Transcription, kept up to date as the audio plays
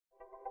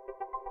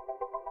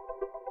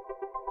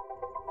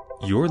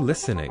You're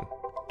listening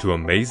to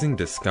Amazing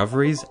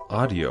Discoveries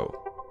Audio.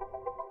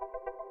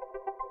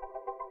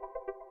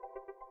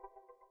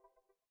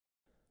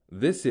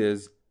 This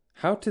is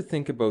How to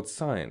Think About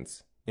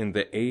Science in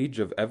the Age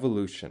of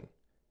Evolution,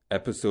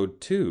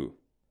 Episode 2,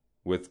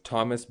 with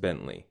Thomas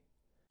Bentley.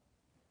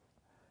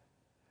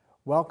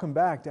 Welcome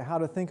back to How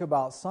to Think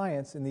About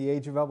Science in the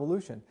Age of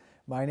Evolution.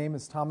 My name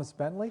is Thomas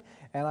Bentley,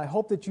 and I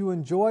hope that you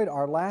enjoyed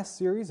our last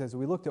series as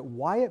we looked at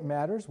why it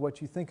matters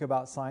what you think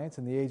about science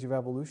in the age of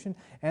evolution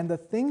and the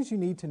things you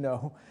need to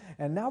know.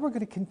 And now we're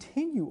going to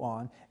continue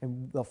on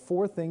in the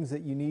 4 things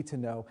that you need to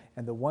know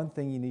and the 1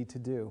 thing you need to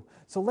do.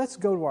 So let's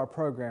go to our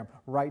program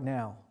right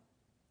now.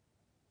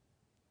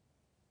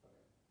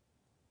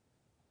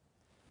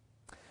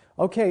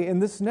 Okay, in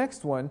this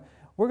next one,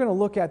 we're going to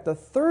look at the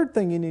 3rd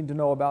thing you need to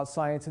know about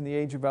science in the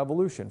age of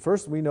evolution.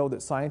 First, we know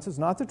that science is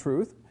not the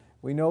truth.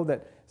 We know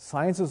that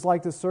science is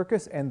like the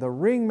circus, and the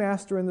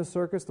ringmaster in the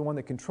circus, the one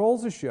that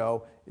controls the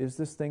show, is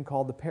this thing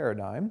called the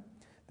paradigm.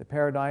 The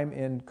paradigm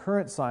in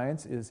current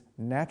science is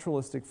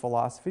naturalistic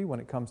philosophy when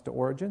it comes to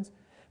origins.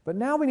 But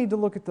now we need to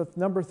look at the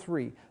number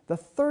 3. The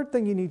 3rd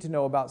thing you need to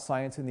know about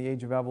science in the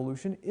age of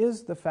evolution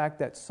is the fact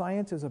that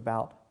science is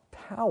about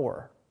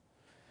power.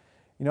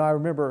 You know, I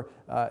remember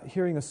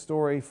hearing a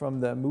story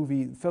from the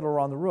movie Fiddler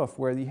on the Roof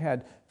where you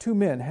had 2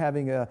 men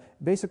having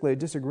basically a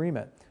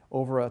disagreement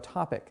over a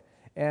topic.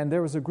 And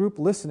there was a group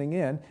listening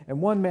in,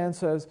 and one man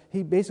says,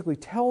 he basically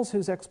tells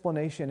his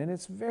explanation, and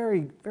it's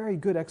very, very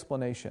good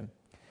explanation.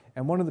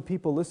 And one of the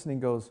people listening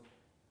goes,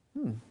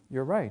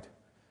 you're right.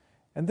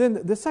 And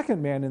then the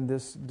second man in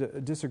this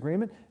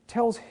disagreement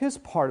tells his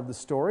part of the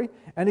story,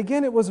 and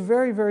again it was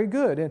very, very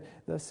good. And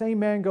the same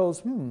man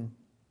goes,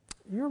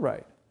 you're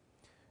right.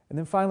 And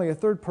then finally a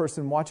third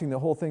person watching the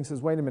whole thing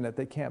says, wait a minute,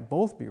 they can't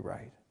both be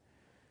right.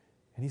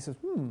 And he says,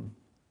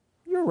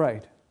 you're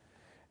right.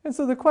 And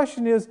so the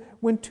question is,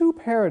 when 2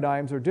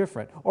 paradigms are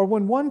different, or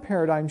when one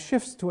paradigm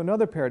shifts to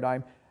another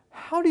paradigm,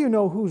 how do you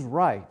know who's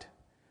right?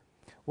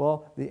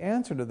 Well, the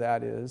answer to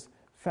that is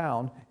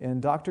found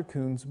in Dr.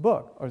 Kuhn's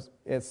book, or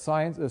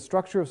The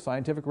Structure of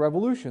Scientific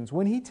Revolutions,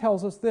 when he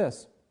tells us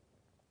this.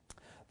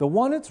 The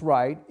one that's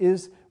right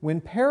is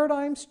when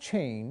paradigms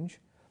change,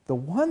 the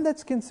one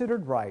that's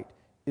considered right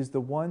is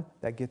the one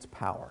that gets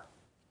power.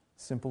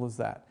 Simple as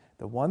that.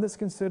 The one that's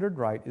considered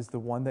right is the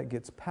one that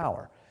gets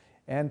power.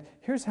 And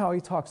here's how he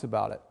talks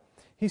about it.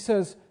 He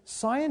says,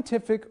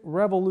 scientific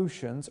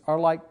revolutions are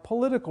like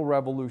political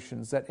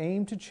revolutions that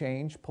aim to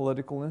change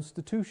political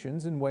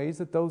institutions in ways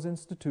that those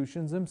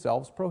institutions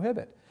themselves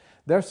prohibit.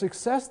 Their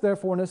success,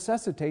 therefore,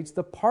 necessitates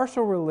the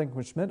partial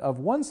relinquishment of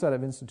one set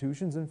of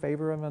institutions in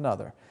favor of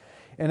another.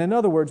 And in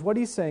other words, what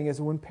he's saying is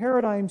when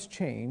paradigms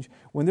change,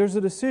 when there's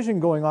a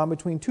decision going on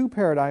between 2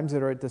 paradigms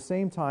that are at the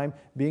same time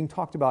being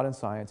talked about in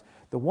science,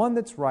 the one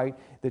that's right,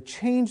 the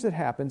change that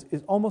happens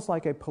is almost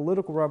like a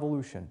political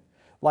revolution,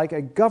 like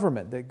a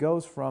government that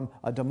goes from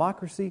a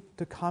democracy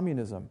to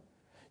communism.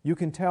 You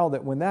can tell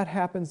that when that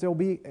happens, there'll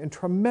be a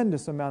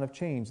tremendous amount of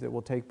change that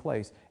will take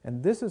place.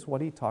 And this is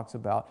what he talks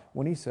about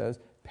when he says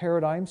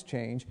paradigms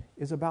change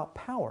is about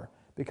power,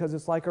 because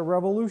it's like a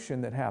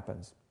revolution that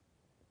happens.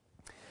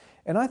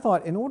 And I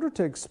thought, in order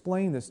to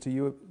explain this to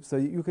you so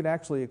that you could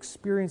actually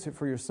experience it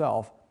for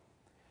yourself,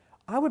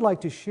 I would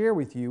like to share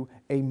with you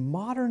a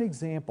modern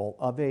example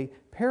of a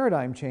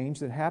paradigm change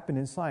that happened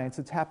in science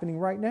that's happening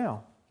right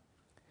now.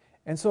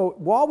 And so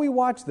while we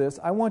watch this,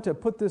 I want to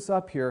put this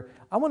up here.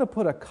 I want to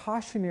put a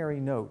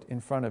cautionary note in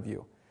front of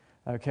you,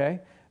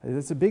 okay?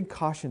 It's a big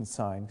caution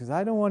sign because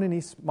I don't want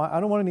any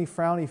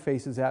frowny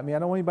faces at me. I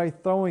don't want anybody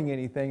throwing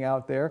anything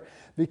out there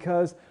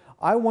because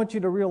I want you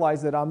to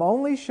realize that I'm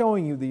only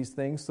showing you these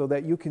things so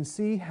that you can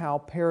see how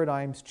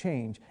paradigms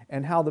change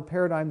and how the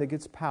paradigm that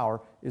gets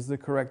power is the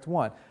correct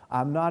one.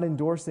 I'm not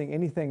endorsing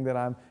anything that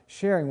I'm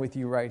sharing with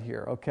you right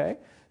here, okay?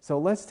 So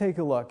let's take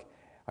a look.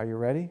 Are you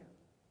ready?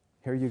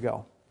 Here you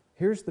go.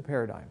 Here's the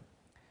paradigm.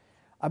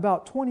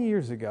 About 20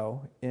 years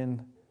ago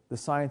in the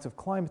science of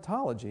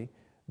climatology,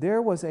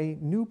 there was a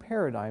new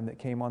paradigm that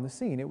came on the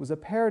scene. It was a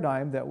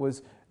paradigm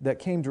that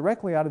came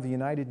directly out of the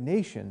United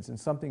Nations in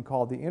something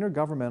called the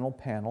Intergovernmental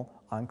Panel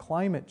on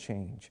Climate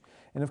Change.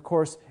 And of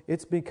course,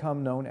 it's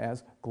become known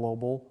as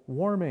global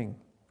warming.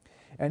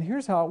 And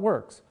here's how it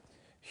works.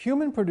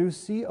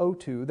 Human-produced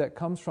CO2 that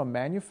comes from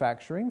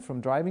manufacturing,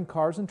 from driving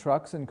cars and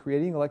trucks and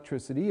creating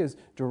electricity is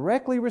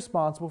directly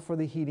responsible for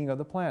the heating of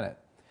the planet.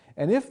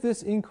 And if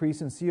this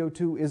increase in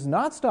CO2 is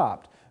not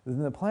stopped, then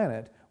the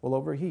planet will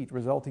overheat,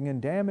 resulting in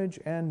damage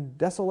and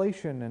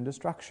desolation and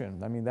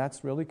destruction. I mean,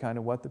 that's really kind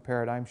of what the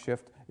paradigm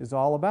shift is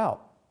all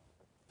about.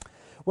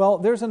 Well,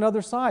 there's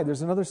another side.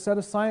 There's another set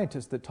of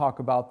scientists that talk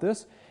about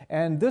this.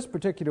 And this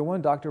particular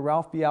one, Dr.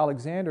 Ralph B.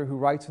 Alexander, who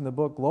writes in the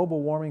book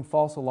Global Warming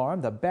False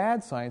Alarm, the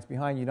bad science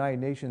behind United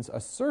Nations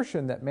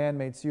assertion that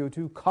man-made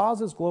CO2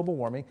 causes global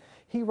warming,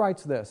 he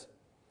writes this.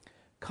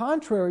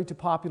 Contrary to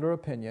popular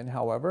opinion,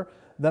 however,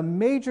 the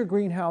major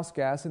greenhouse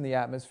gas in the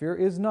atmosphere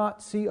is not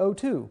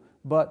CO2,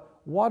 but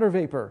water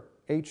vapor,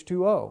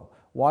 H2O,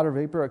 Water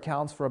vapor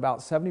accounts for about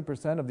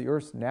 70% of the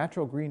Earth's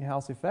natural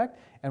greenhouse effect,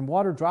 and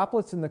water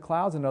droplets in the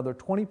clouds another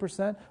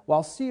 20%,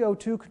 while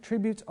CO2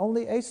 contributes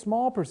only a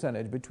small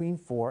percentage, between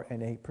 4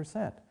 and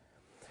 8%.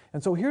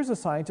 And so here's a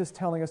scientist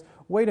telling us,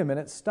 wait a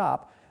minute,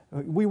 stop.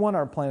 We want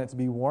our planet to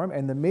be warm,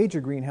 and the major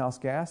greenhouse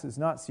gas is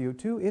not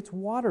CO2, it's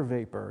water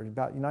vapor,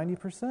 about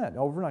 90%,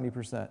 over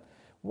 90%.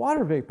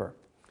 Water vapor.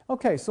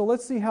 Okay, so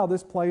let's see how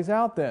this plays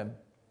out then.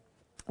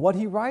 What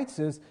he writes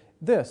is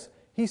this.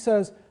 He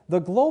says, the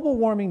global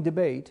warming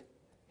debate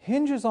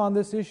hinges on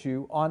this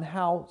issue on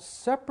how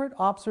separate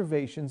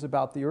observations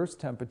about the Earth's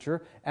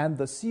temperature and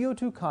the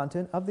CO2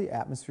 content of the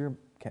atmosphere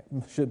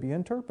should be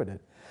interpreted.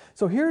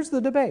 So here's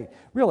the debate.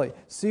 Really,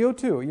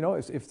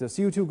 CO2, if the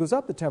CO2 goes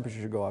up, the temperature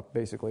should go up,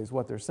 basically, is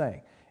what they're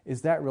saying.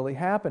 Is that really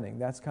happening?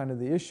 That's kind of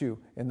the issue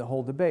in the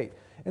whole debate.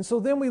 And so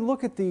then we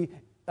look at the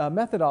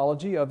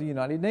methodology of the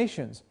United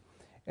Nations.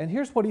 And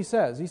here's what he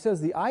says. He says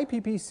the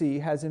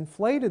IPCC has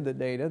inflated the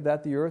data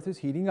that the Earth is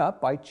heating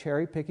up by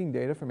cherry-picking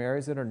data from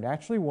areas that are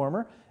naturally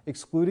warmer,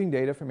 excluding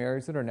data from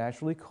areas that are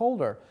naturally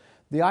colder.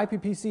 The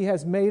IPCC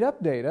has made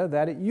up data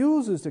that it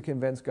uses to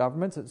convince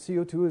governments that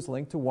CO2 is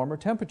linked to warmer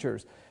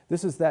temperatures.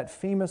 This is that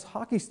famous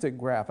hockey stick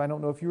graph. I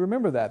don't know if you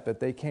remember that, but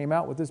they came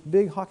out with this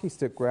big hockey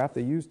stick graph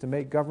they used to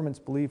make governments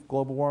believe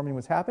global warming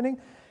was happening.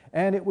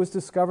 And it was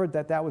discovered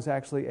that that was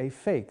actually a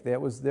fake. That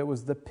was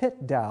the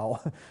pit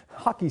dowel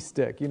hockey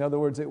stick. In other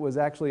words, it was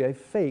actually a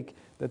fake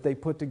that they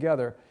put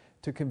together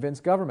to convince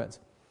governments.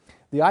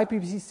 The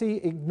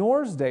IPCC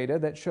ignores data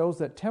that shows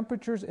that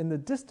temperatures in the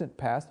distant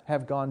past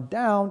have gone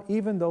down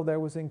even though there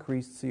was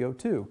increased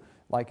CO2,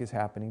 like is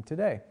happening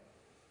today.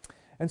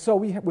 And so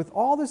with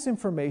all this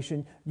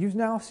information, you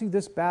now see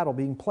this battle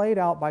being played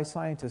out by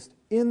scientists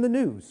in the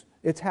news.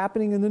 It's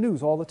happening in the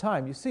news all the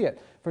time. You see it.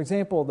 For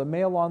example, the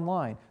Mail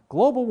Online.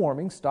 Global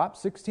warming stopped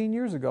 16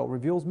 years ago,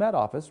 reveals Met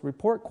Office.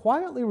 Report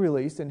quietly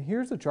released, and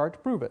here's the chart to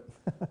prove it.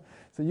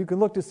 So you can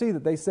look to see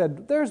that they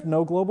said there's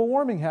no global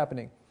warming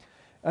happening.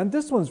 And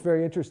this one's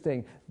very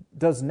interesting.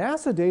 Does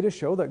NASA data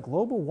show that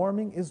global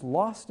warming is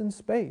lost in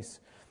space?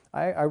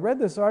 I read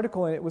this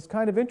article, and it was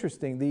kind of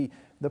interesting.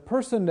 The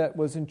person that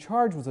was in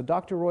charge was a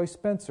Dr. Roy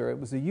Spencer. It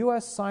was a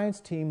U.S. science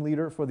team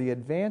leader for the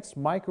Advanced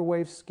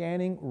Microwave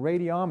Scanning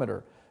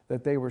Radiometer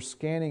that they were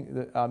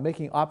scanning,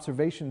 making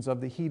observations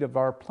of the heat of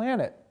our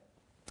planet.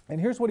 And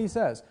here's what he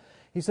says.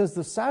 He says,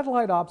 the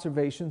satellite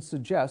observations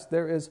suggest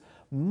there is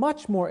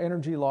much more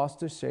energy lost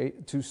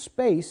to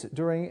space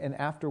during and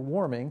after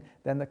warming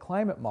than the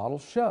climate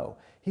models show.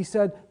 He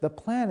said, the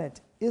planet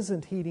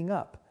isn't heating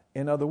up,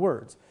 in other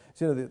words.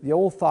 So the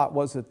old thought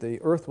was that the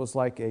Earth was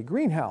like a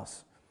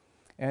greenhouse.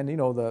 And,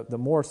 the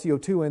more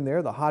CO2 in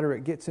there, the hotter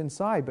it gets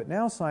inside. But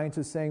now science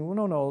is saying,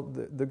 well, no,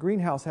 the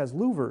greenhouse has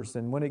louvers,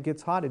 and when it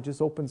gets hot, it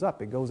just opens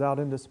up. It goes out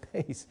into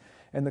space.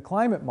 And the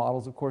climate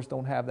models, of course,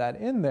 don't have that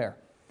in there.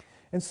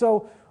 And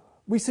so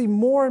we see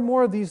more and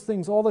more of these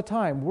things all the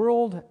time.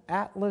 World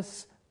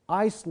Atlas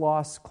ice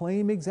loss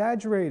claim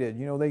exaggerated.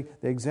 They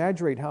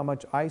exaggerate how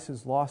much ice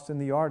is lost in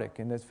the Arctic.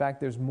 And in fact,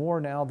 there's more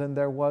now than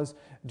there was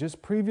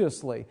just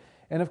previously.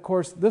 And of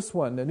course, this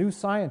one, the New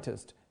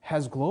Scientist,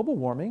 has global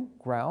warming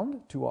ground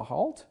to a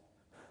halt?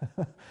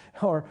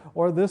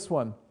 or this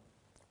one,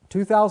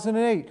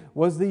 2008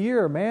 was the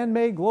year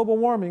man-made global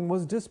warming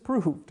was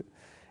disproved.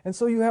 And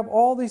so you have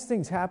all these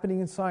things happening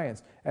in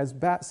science. As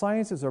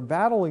scientists are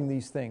battling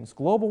these things,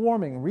 global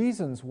warming,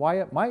 reasons why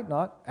it might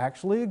not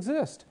actually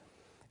exist,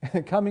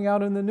 coming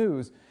out in the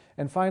news.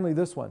 And finally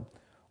this one,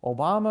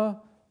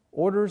 Obama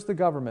orders the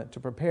government to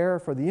prepare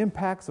for the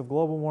impacts of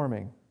global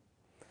warming.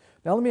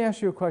 Now let me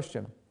ask you a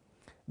question.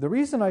 The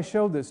reason I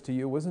showed this to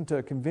you wasn't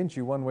to convince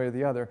you one way or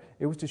the other.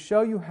 It was to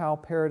show you how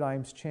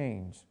paradigms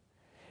change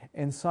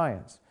in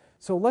science.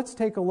 So let's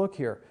take a look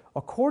here.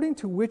 According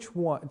to which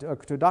one,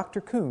 to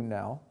Dr. Kuhn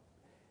now,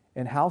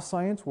 and how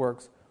science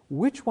works,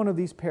 which one of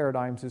these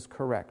paradigms is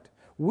correct?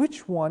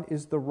 Which one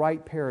is the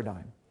right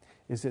paradigm?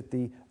 Is it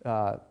the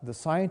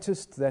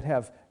scientists that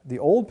have the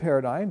old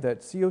paradigm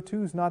that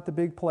CO2 is not the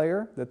big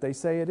player that they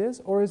say it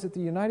is? Or is it the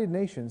United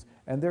Nations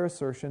and their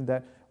assertion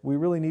that we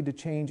really need to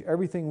change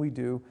everything we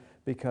do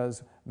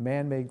because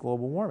man-made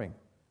global warming?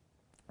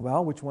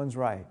 Well, which one's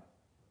right?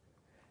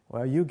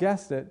 Well, you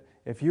guessed it.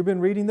 If you've been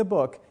reading the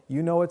book,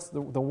 you know it's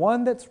the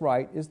one that's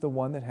right is the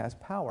one that has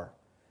power.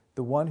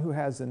 The one who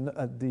has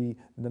the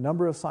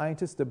number of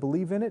scientists that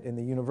believe in it in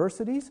the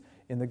universities,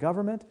 in the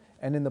government,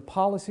 and in the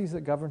policies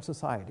that govern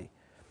society.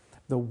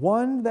 The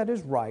one that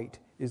is right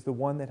is the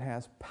one that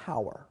has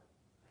power.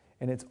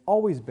 And it's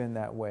always been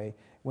that way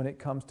when it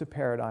comes to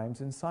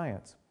paradigms in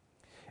science.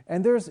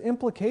 And there's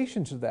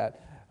implications to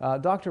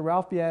that. Dr.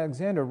 Ralph B.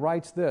 Alexander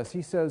writes this.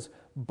 He says,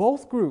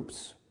 both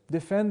groups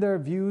defend their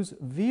views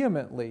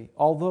vehemently,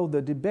 although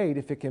the debate,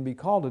 if it can be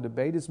called a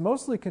debate, is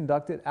mostly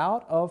conducted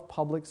out of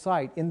public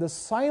sight. In the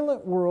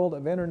silent world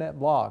of internet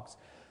blogs,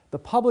 the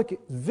public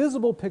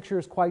visible picture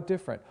is quite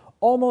different.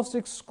 Almost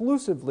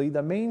exclusively,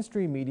 the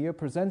mainstream media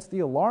presents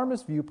the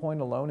alarmist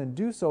viewpoint alone and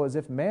do so as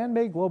if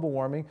man-made global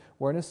warming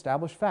were an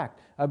established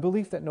fact, a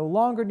belief that no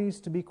longer needs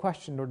to be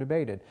questioned or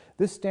debated.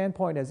 This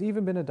standpoint has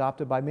even been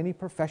adopted by many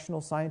professional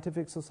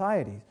scientific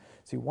societies.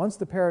 See, once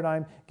the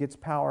paradigm gets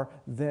power,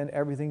 then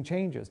everything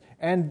changes.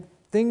 And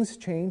things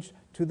change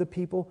to the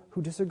people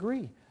who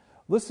disagree.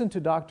 Listen to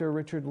Dr.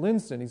 Richard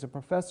Linsden. He's a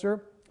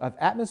professor of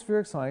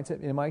atmospheric science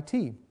at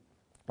MIT.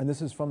 And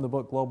this is from the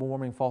book Global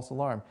Warming, False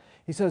Alarm.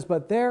 He says,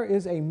 but there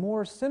is a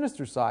more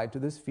sinister side to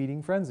this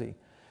feeding frenzy.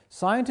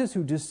 Scientists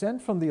who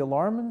dissent from the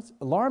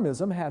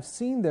alarmism have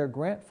seen their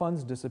grant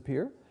funds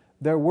disappear,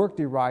 their work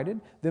derided,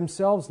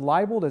 themselves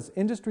libeled as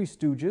industry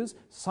stooges,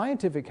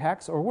 scientific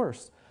hacks, or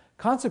worse.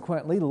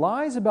 Consequently,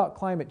 lies about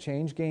climate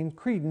change gain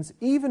credence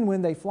even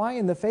when they fly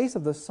in the face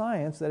of the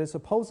science that is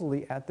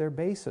supposedly at their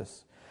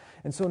basis.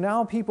 And so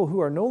now people who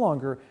are no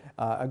longer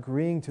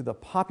agreeing to the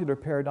popular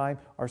paradigm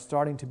are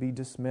starting to be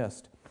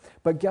dismissed.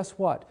 But guess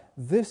what?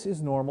 This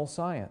is normal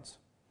science.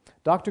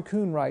 Dr.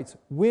 Kuhn writes,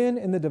 when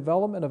in the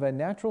development of a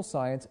natural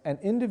science, an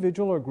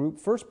individual or group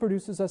first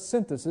produces a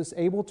synthesis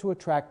able to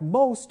attract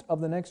most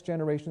of the next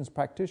generation's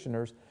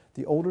practitioners,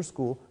 the older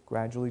school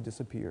gradually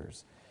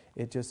disappears.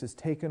 It just is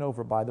taken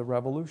over by the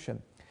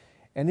revolution.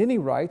 And then he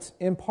writes,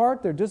 in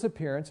part their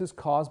disappearance is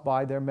caused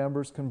by their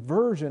members'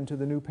 conversion to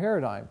the new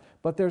paradigm,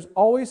 but there's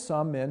always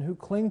some men who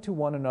cling to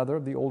one another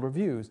of the older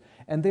views,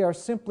 and they are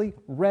simply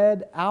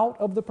read out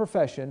of the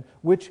profession,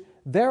 which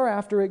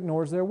thereafter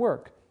ignores their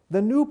work.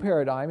 The new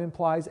paradigm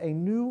implies a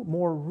new,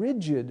 more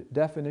rigid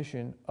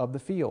definition of the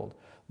field.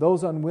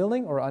 Those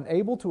unwilling or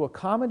unable to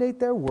accommodate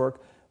their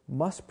work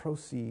must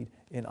proceed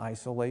in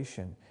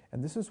isolation.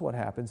 And this is what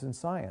happens in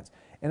science.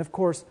 And of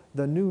course,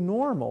 the new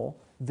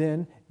normal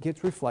then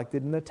gets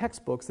reflected in the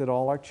textbooks that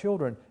all our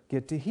children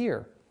get to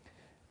hear.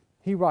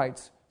 He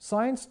writes,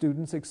 science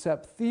students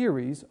accept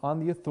theories on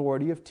the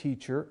authority of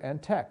teacher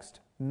and text,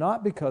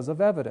 not because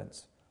of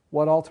evidence.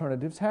 What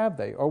alternatives have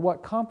they, or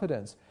what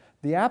competence?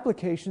 The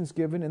applications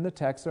given in the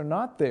text are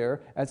not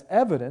there as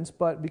evidence,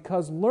 but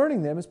because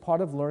learning them is part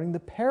of learning the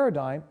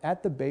paradigm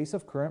at the base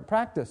of current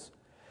practice.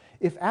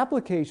 If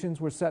applications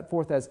were set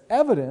forth as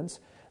evidence,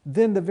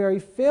 then the very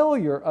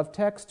failure of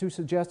text to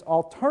suggest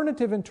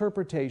alternative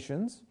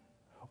interpretations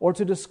or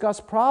to discuss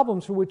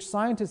problems for which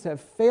scientists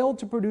have failed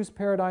to produce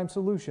paradigm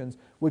solutions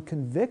would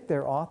convict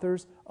their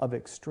authors of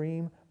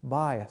extreme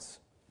bias.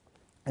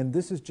 And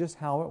this is just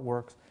how it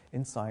works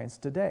in science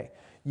today.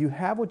 You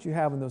have what you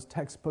have in those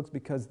textbooks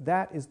because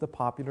that is the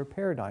popular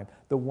paradigm,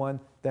 the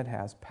one that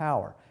has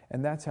power.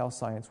 And that's how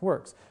science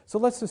works. So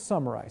let's just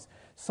summarize.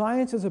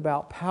 Science is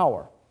about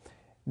power.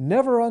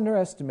 Never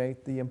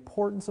underestimate the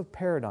importance of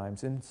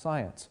paradigms in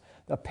science.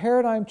 A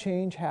paradigm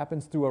change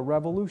happens through a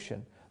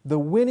revolution. The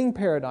winning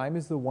paradigm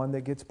is the one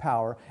that gets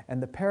power,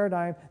 and the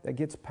paradigm that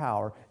gets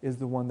power is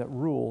the one that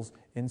rules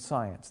in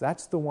science.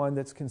 That's the one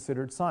that's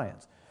considered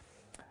science.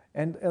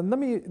 And let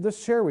me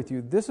just share with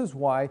you, this is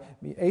why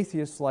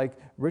atheists like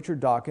Richard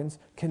Dawkins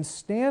can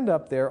stand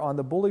up there on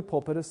the bully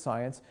pulpit of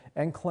science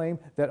and claim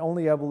that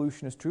only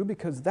evolution is true,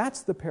 because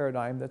that's the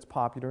paradigm that's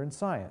popular in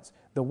science.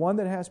 The one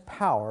that has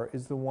power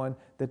is the one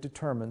that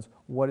determines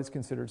what is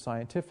considered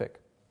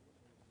scientific.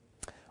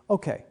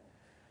 Okay,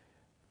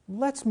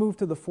 let's move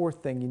to the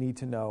fourth thing you need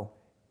to know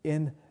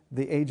in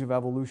the age of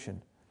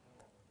evolution,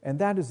 and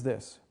that is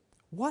this.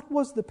 What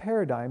was the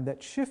paradigm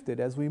that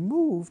shifted as we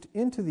moved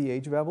into the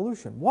age of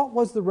evolution? What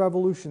was the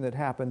revolution that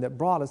happened that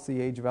brought us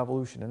the age of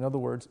evolution? In other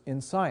words,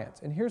 in science.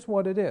 And here's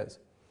what it is.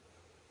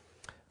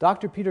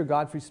 Dr. Peter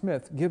Godfrey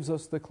Smith gives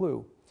us the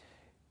clue.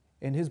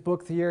 In his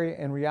book, Theory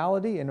and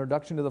Reality,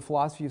 Introduction to the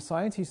Philosophy of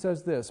Science, he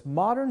says this: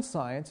 modern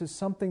science is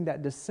something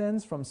that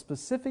descends from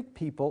specific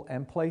people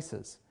and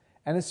places,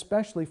 and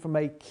especially from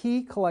a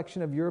key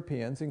collection of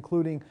Europeans,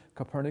 including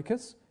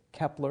Copernicus,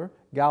 Kepler,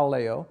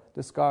 Galileo,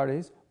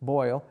 Descartes,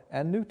 Boyle,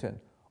 and Newton,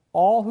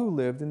 all who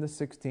lived in the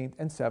 16th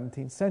and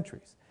 17th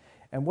centuries.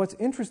 And what's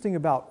interesting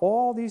about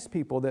all these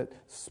people that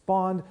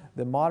spawned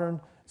the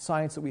modern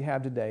science that we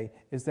have today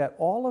is that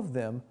all of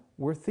them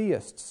were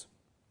theists.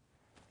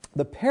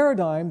 The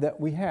paradigm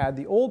that we had,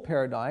 the old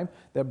paradigm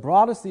that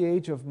brought us the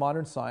age of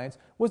modern science,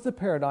 was the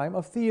paradigm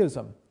of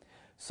theism.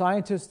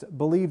 Scientists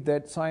believed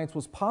that science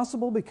was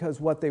possible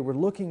because what they were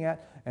looking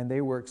at and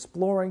they were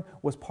exploring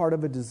was part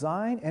of a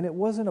design, and it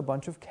wasn't a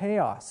bunch of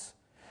chaos.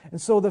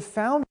 And so the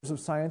founders of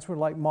science were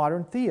like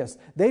modern theists.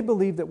 They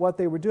believed that what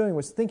they were doing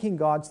was thinking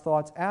God's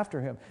thoughts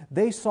after Him.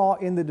 They saw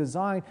in the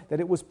design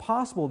that it was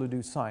possible to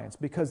do science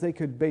because they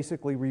could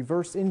basically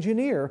reverse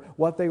engineer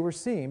what they were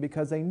seeing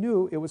because they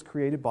knew it was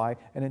created by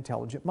an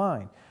intelligent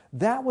mind.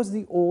 That was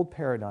the old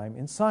paradigm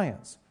in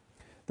science.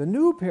 The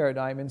new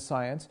paradigm in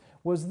science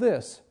was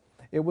this.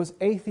 It was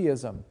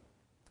atheism.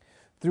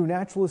 Through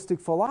naturalistic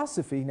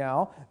philosophy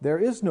now, there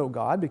is no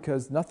God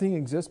because nothing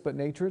exists but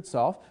nature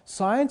itself.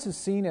 Science is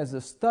seen as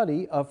a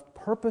study of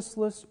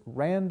purposeless,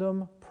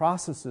 random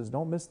processes.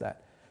 Don't miss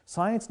that.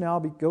 Science now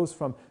goes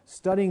from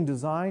studying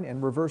design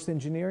and reverse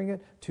engineering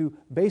it to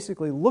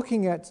basically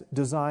looking at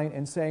design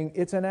and saying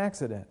it's an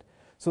accident.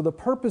 So the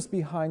purpose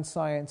behind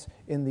science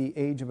in the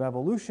age of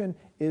evolution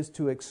is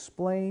to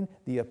explain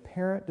the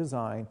apparent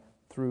design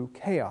through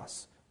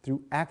chaos,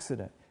 through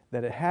accident,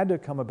 that it had to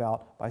come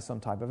about by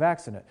some type of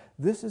accident.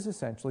 This is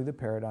essentially the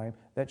paradigm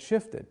that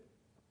shifted.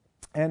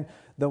 And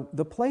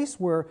the place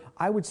where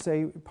I would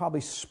say probably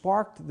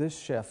sparked this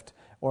shift,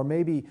 or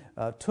maybe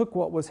took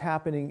what was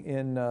happening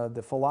in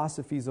the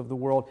philosophies of the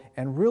world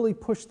and really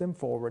pushed them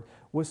forward,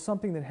 was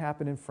something that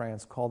happened in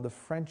France called the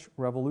French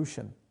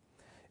Revolution.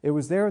 It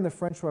was there in the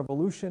French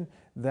Revolution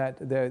that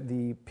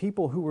the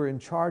people who were in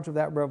charge of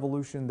that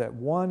revolution, that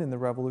won in the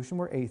revolution,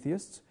 were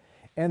atheists,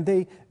 and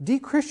they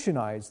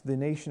de-Christianized the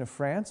nation of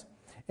France,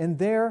 and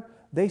there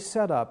they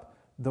set up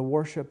the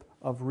worship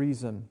of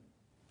reason.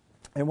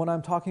 And what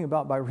I'm talking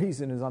about by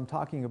reason is I'm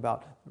talking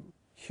about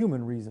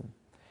human reason.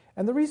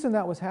 And the reason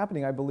that was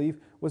happening, I believe,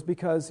 was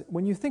because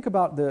when you think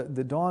about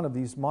the dawn of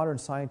these modern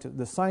scientists,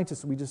 the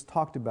scientists we just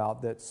talked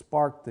about that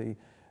sparked the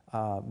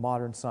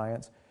modern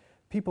science,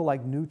 people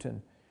like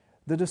Newton,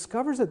 the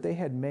discoveries that they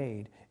had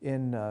made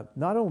in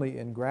not only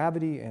in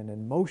gravity and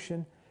in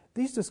motion,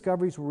 these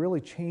discoveries were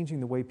really changing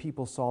the way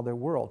people saw their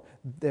world.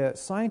 The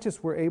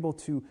scientists were able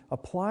to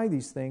apply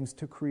these things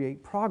to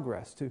create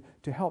progress,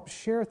 to help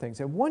share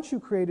things. And once you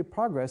created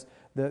progress,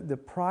 the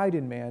pride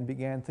in man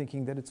began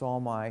thinking that it's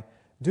all my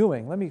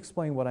doing. Let me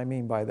explain what I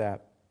mean by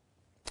that.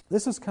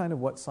 This is kind of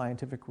what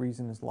scientific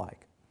reason is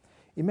like.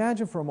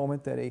 Imagine for a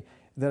moment that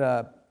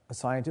a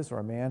scientist or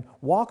a man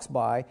walks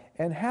by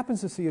and happens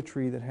to see a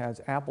tree that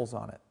has apples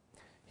on it.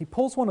 He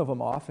pulls one of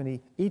them off and he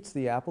eats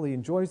the apple, he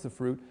enjoys the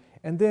fruit,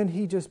 and then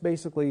he just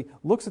basically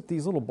looks at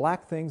these little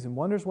black things and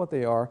wonders what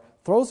they are,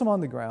 throws them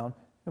on the ground,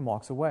 and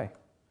walks away.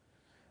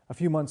 A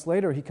few months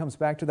later, he comes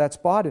back to that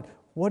spot, and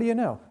what do you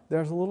know?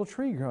 There's a little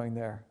tree growing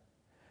there.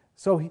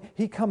 So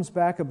he comes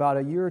back about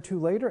a year or two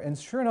later, and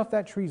sure enough,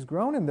 that tree's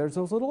grown, and there's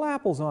those little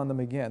apples on them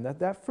again,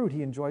 that fruit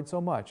he enjoyed so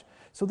much.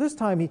 So this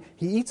time,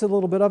 he eats a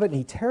little bit of it, and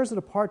he tears it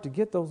apart to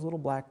get those little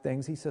black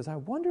things. He says, I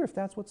wonder if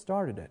that's what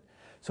started it.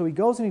 So he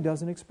goes and he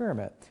does an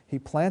experiment. He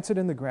plants it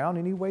in the ground,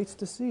 and he waits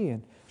to see,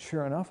 and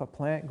sure enough, a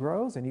plant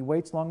grows, and he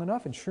waits long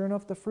enough, and sure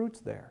enough, the fruit's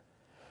there.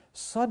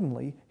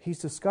 Suddenly, he's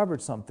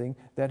discovered something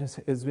that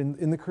has been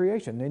in the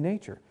creation, in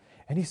nature.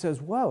 And he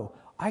says, whoa,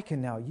 I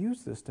can now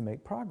use this to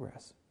make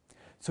progress.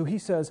 So he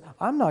says,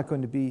 I'm not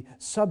going to be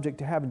subject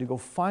to having to go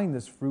find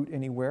this fruit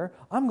anywhere.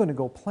 I'm going to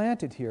go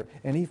plant it here.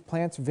 And he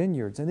plants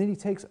vineyards. And then he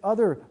takes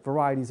other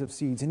varieties of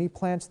seeds and he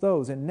plants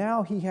those. And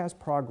now he has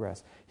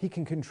progress. He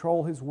can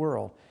control his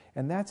world.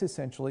 And that's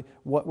essentially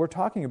what we're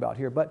talking about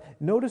here. But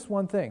notice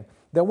one thing,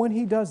 that when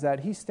he does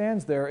that, he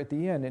stands there at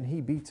the end and he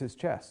beats his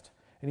chest.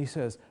 And he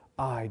says,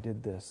 I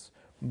did this.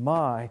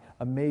 My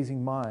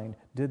amazing mind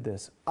did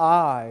this.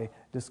 I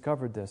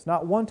discovered this.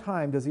 Not one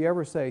time does he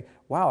ever say,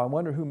 wow, I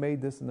wonder who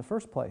made this in the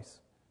first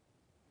place.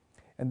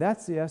 And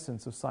that's the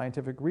essence of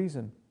scientific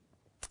reason.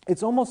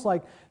 It's almost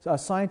like a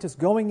scientist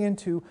going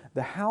into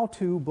the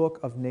how-to book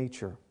of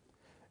nature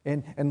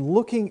and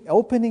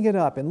opening it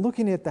up and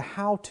looking at the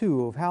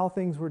how-to of how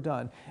things were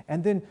done,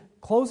 and then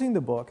closing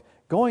the book,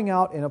 going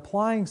out and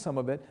applying some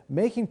of it,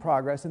 making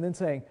progress, and then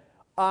saying,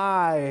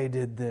 I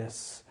did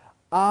this.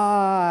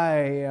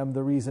 I am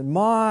the reason.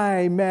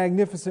 My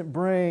magnificent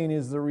brain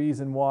is the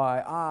reason why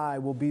I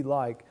will be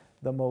like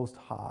the Most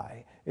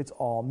High. It's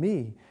all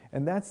me.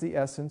 And that's the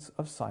essence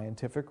of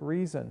scientific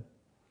reason.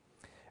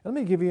 Let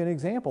me give you an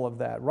example of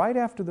that. Right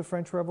after the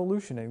French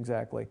Revolution,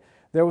 exactly,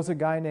 there was a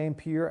guy named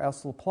Pierre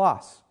S.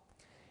 Laplace.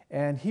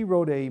 And he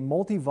wrote a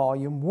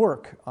multi-volume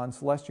work on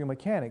celestial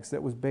mechanics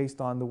that was based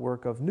on the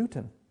work of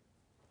Newton.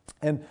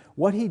 And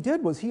what he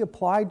did was he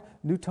applied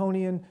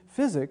Newtonian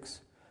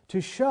physics to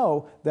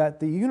show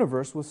that the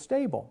universe was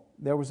stable.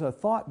 There was a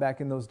thought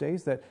back in those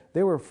days that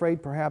they were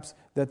afraid perhaps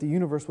that the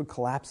universe would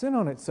collapse in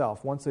on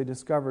itself once they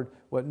discovered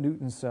what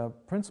Newton's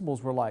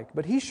principles were like.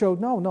 But he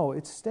showed, no,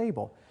 it's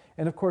stable.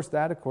 And of course,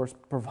 that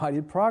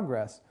provided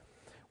progress.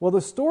 Well,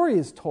 the story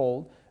is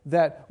told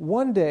that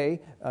one day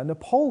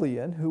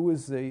Napoleon, who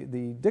was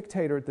the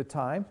dictator at the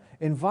time,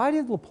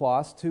 invited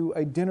Laplace to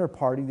a dinner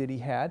party that he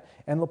had,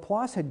 and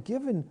Laplace had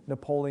given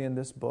Napoleon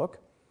this book.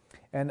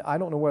 And I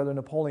don't know whether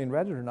Napoleon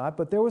read it or not,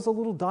 but there was a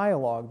little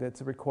dialogue that's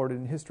recorded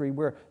in history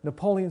where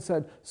Napoleon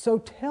said, so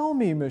tell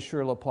me,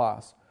 Monsieur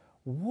Laplace,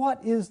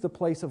 what is the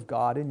place of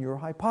God in your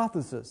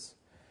hypothesis?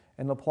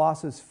 And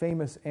Laplace's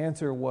famous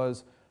answer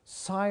was,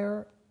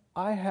 Sire,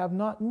 I have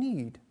not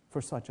need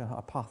for such a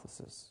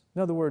hypothesis.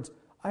 In other words,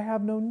 I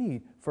have no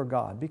need for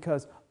God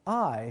because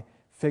I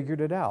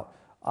figured it out.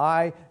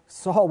 I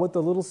saw what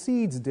the little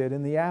seeds did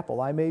in the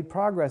apple. I made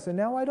progress, and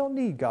now I don't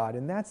need God.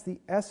 And that's the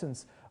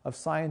essence of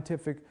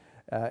scientific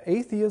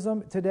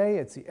atheism today.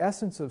 It's the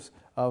essence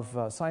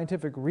of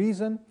scientific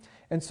reason.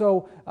 And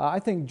so I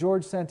think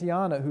George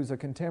Santayana, who's a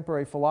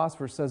contemporary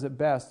philosopher, says it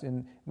best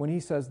when he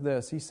says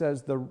this. He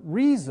says, the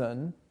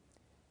reason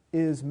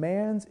is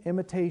man's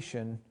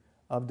imitation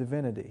of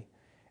divinity.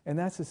 And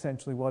that's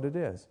essentially what it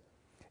is.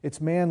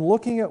 It's man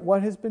looking at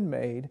what has been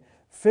made,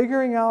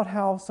 figuring out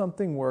how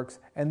something works,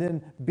 and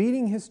then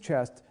beating his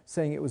chest,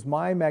 saying it was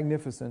my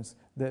magnificence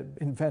that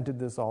invented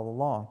this all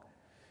along.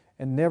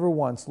 and never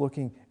once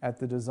looking at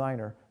the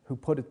designer who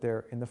put it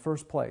there in the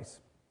first place.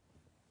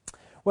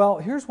 Well,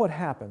 here's what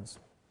happens.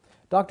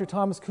 Dr.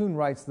 Thomas Kuhn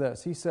writes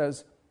this. He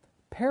says,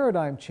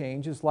 paradigm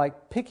change is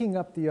like picking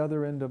up the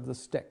other end of the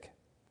stick,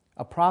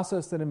 a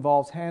process that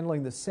involves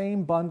handling the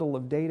same bundle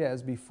of data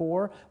as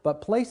before,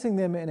 but placing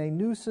them in a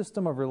new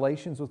system of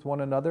relations with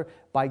one another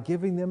by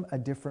giving them a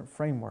different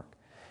framework.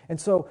 And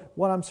so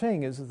what I'm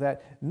saying is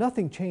that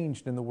nothing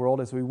changed in the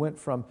world as we went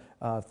from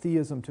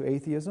theism to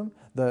atheism.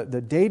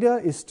 The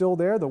data is still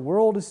there. The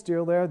world is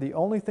still there. The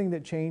only thing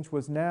that changed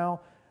was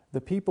now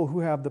the people who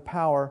have the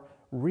power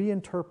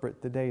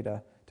reinterpret the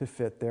data to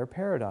fit their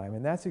paradigm.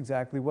 And that's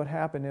exactly what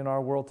happened in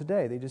our world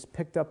today. They just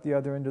picked up the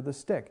other end of the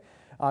stick.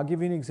 I'll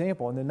give you an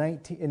example. In the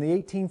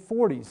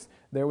 1840s,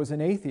 there was an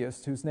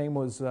atheist whose name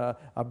was,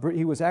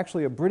 he was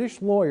actually a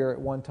British lawyer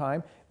at one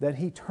time, that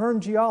he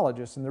turned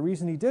geologist. And the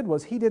reason he did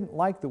was he didn't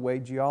like the way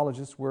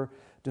geologists were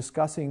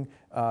discussing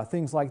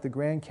things like the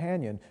Grand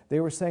Canyon. They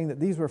were saying that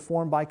these were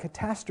formed by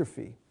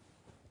catastrophe,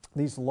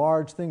 these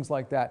large things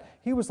like that.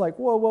 He was like,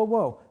 whoa, whoa,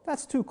 whoa,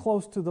 that's too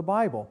close to the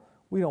Bible.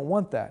 We don't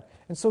want that.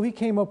 And so he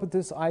came up with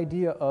this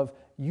idea of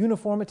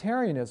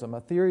uniformitarianism,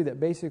 a theory that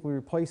basically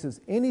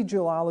replaces any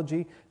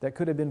geology that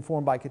could have been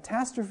formed by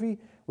catastrophe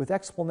with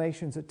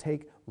explanations that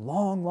take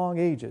long, long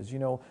ages. You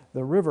know,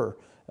 the river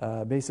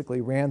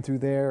basically ran through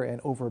there, and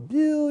over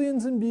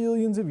billions and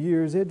billions of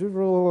years, it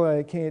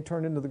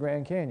turned into the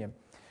Grand Canyon.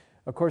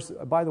 Of course,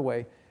 by the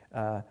way,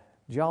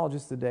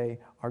 geologists today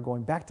are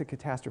going back to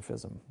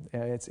catastrophism.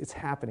 It's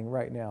happening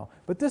right now.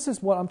 But this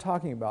is what I'm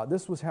talking about.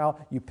 This was how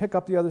you pick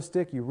up the other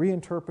stick, you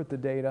reinterpret the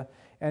data.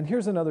 And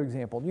here's another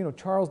example. You know,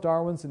 Charles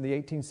Darwin's in the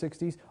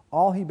 1860s,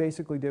 all he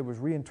basically did was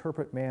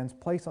reinterpret man's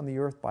place on the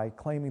earth by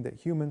claiming that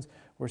humans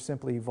were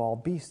simply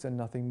evolved beasts and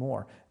nothing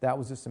more. That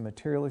was just a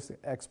materialistic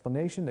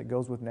explanation that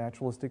goes with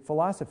naturalistic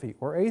philosophy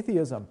or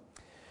atheism.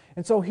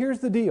 And so here's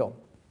the deal.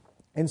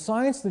 In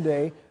science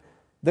today,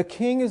 the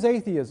king is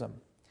atheism.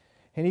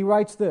 And he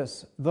writes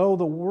this, though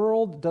the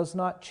world does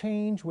not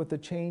change with the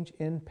change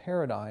in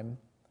paradigm,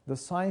 the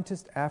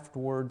scientist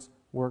afterwards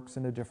works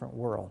in a different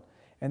world.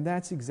 And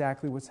that's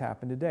exactly what's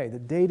happened today. The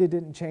data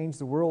didn't change,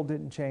 the world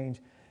didn't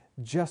change,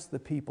 just the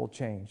people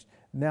changed.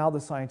 Now the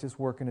scientists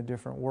work in a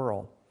different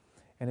world,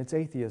 and it's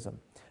atheism.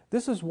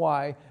 This is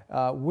why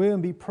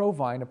William B.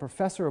 Provine, a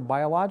professor of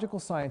biological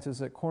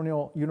sciences at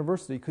Cornell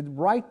University, could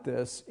write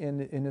this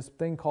in this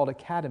thing called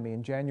Academy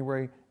in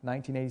January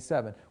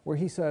 1987, where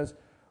he says,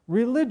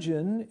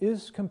 religion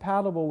is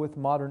compatible with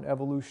modern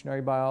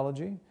evolutionary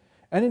biology,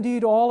 and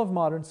indeed all of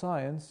modern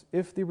science,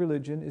 if the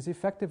religion is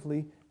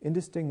effectively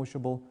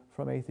indistinguishable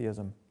from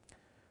atheism.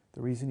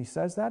 The reason he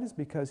says that is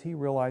because he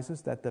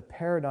realizes that the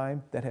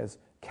paradigm that has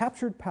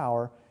captured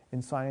power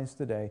in science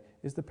today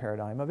is the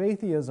paradigm of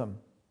atheism.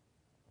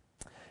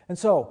 And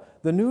so,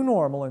 the new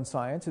normal in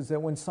science is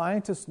that when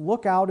scientists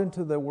look out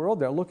into the world,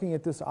 they're looking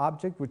at this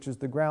object, which is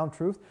the ground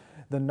truth.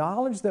 The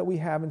knowledge that we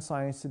have in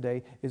science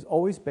today is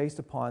always based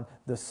upon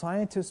the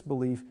scientist's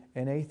belief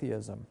in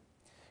atheism.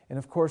 And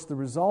of course, the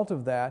result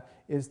of that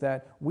is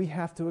that we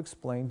have to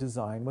explain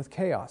design with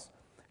chaos.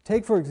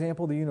 Take, for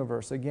example, the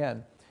universe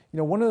again. You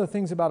know, one of the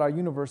things about our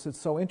universe that's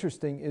so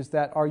interesting is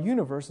that our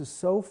universe is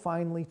so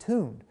finely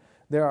tuned.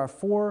 There are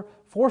four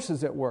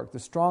forces at work: the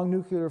strong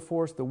nuclear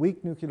force, the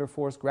weak nuclear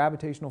force,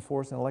 gravitational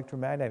force, and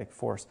electromagnetic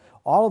force.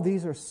 All of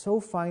these are so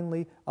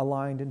finely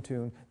aligned and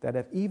tuned that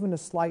if even a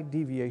slight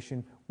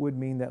deviation would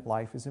mean that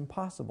life is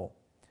impossible.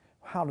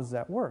 How does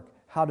that work?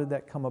 How did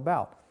that come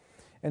about?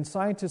 And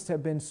scientists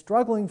have been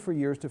struggling for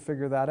years to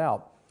figure that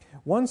out.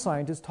 One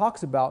scientist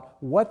talks about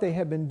what they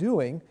have been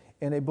doing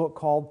in a book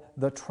called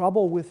The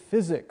Trouble with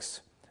Physics: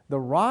 The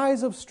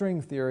Rise of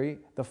String Theory,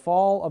 the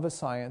Fall of a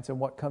Science, and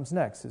What Comes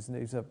Next.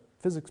 He's a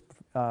physics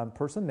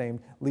person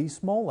named Lee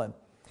Smolin.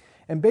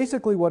 And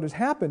basically what has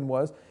happened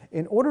was,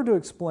 in order to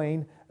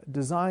explain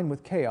design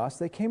with chaos,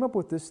 they came up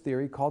with this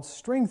theory called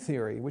string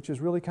theory, which is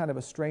really kind of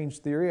a strange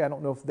theory. I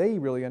don't know if they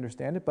really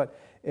understand it, but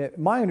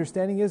my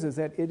understanding is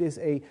that it is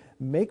a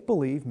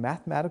make-believe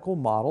mathematical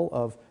model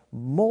of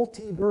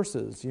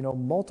multiverses, you know,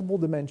 multiple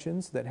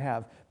dimensions that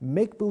have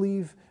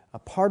make-believe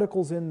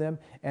particles in them,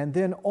 and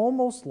then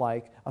almost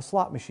like a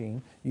slot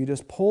machine, you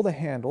just pull the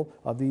handle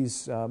of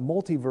these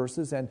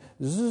multiverses and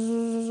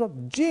zzz,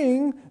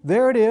 jing,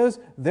 there it is,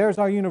 there's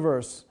our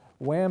universe.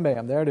 Wham,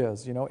 bam, there it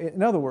is. You know,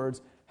 in other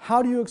words,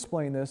 how do you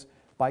explain this?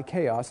 By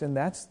chaos, and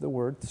that's the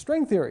word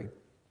string theory.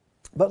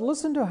 But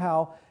listen to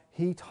how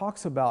he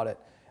talks about it.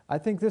 I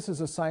think this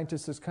is a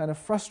scientist that's kind of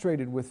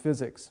frustrated with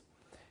physics.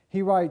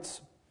 He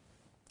writes,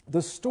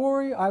 "The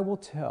story I will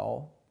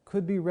tell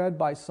could be read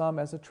by some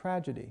as a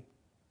tragedy.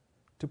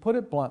 To put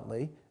it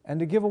bluntly, and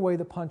to give away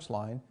the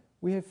punchline,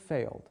 we have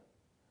failed.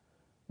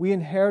 We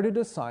inherited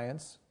a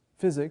science,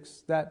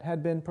 physics, that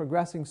had been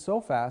progressing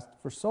so fast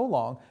for so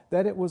long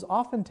that it was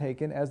often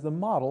taken as the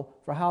model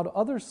for how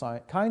other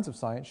kinds of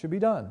science should be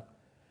done.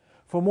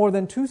 For more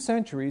than 2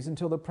 centuries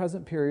until the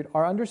present period,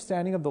 our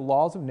understanding of the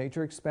laws of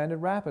nature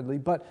expanded rapidly,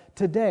 but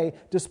today,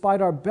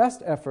 despite our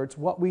best efforts,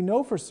 what we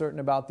know for certain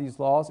about these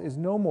laws is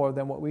no more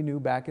than what we knew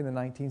back in the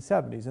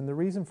 1970s. And the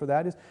reason for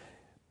that is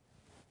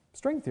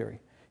String theory.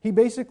 He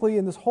basically,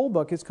 in this whole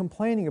book, is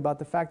complaining about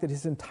the fact that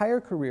his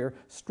entire career,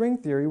 string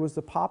theory was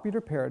the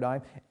popular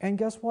paradigm, and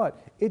guess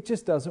what? It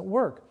just doesn't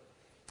work.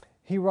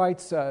 He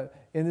writes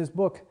in his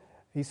book,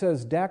 he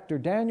says, Dr.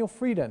 Daniel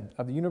Frieden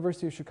of the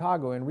University of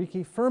Chicago,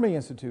 Enrique Fermi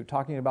Institute,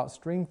 talking about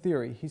string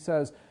theory, he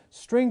says,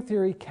 string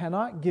theory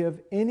cannot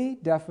give any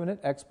definite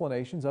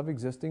explanations of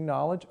existing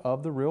knowledge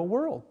of the real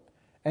world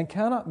and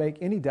cannot make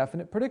any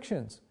definite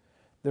predictions.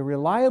 The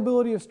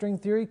reliability of string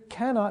theory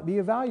cannot be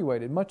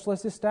evaluated, much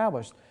less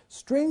established.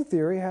 String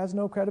theory has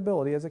no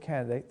credibility as a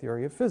candidate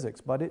theory of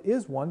physics, but it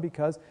is one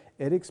because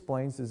it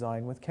explains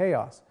design with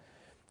chaos.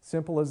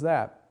 Simple as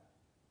that.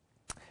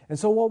 And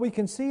so what we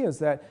can see is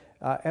that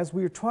as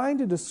we are trying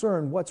to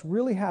discern what's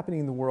really happening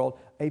in the world,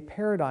 a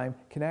paradigm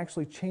can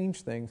actually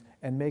change things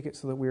and make it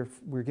so that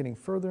we're getting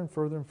further and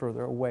further and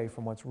further away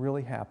from what's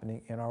really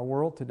happening in our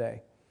world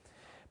today.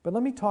 But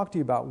let me talk to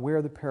you about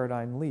where the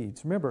paradigm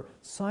leads. Remember,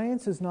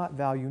 science is not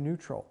value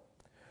neutral.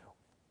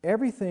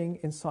 Everything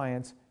in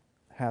science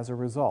has a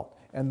result.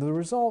 And the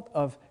result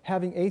of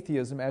having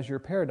atheism as your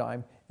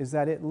paradigm is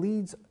that it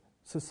leads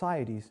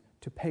societies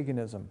to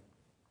paganism.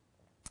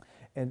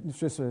 And it's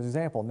just an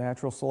example,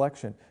 natural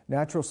selection.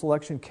 Natural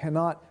selection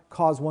cannot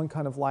cause one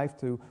kind of life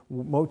to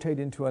mutate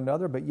into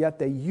another, but yet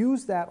they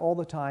use that all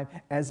the time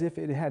as if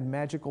it had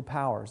magical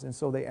powers. And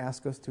so they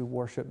ask us to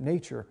worship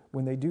nature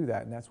when they do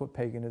that, and that's what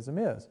paganism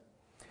is.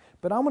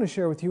 But I'm going to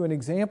share with you an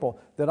example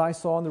that I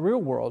saw in the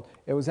real world.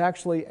 It was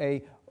actually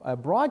a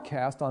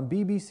broadcast on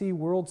BBC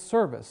World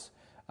Service,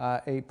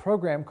 a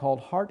program called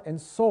Heart and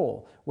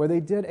Soul, where they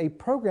did a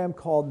program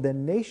called The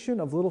Nation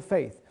of Little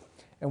Faith.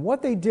 And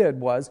what they did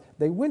was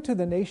they went to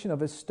the nation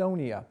of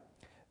Estonia,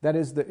 that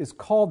is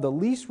called the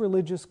least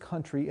religious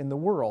country in the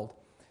world.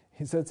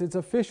 He says it's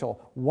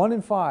official. 1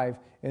 in 5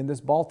 in this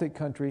Baltic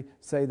country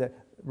say that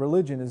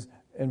religion is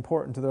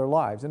important to their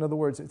lives. In other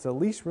words, it's the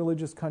least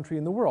religious country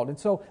in the world. And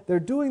so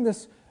they're doing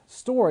this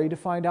story to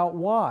find out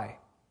why.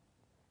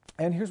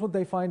 And here's what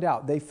they find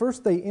out. They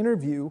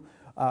interview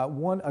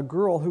a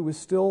girl who was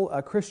still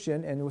a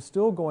Christian and was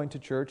still going to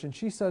church, and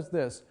she says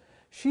this.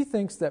 She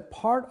thinks that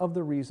part of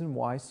the reason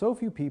why so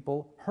few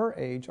people her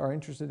age are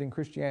interested in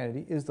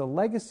Christianity is the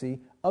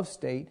legacy of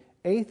state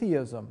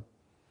atheism.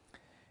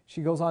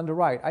 She goes on to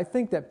write, I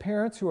think that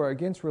parents who are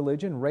against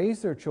religion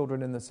raise their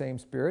children in the same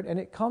spirit, and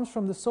it comes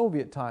from the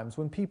Soviet times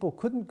when people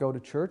couldn't go to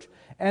church,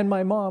 and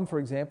my mom, for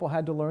example,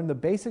 had to learn the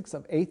basics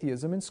of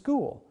atheism in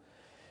school.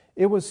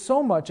 It was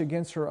so much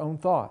against her own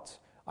thoughts.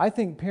 I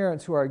think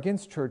parents who are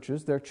against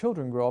churches, their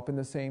children grow up in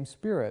the same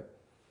spirit.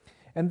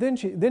 And then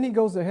he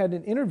goes ahead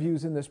and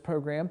interviews in this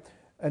program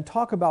and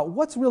talk about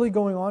what's really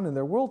going on in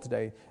their world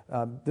today.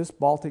 This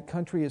Baltic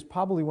country is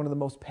probably one of the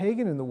most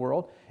pagan in the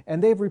world,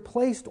 and they've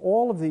replaced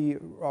all of the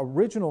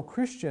original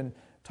Christian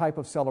type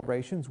of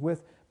celebrations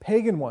with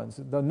pagan ones.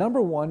 The number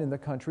one in the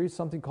country is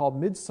something called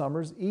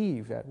Midsummer's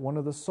Eve, at one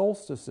of the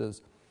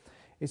solstices.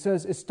 It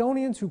says,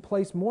 Estonians who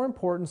place more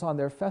importance on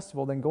their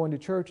festival than going to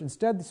church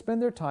instead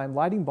spend their time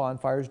lighting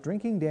bonfires,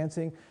 drinking,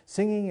 dancing,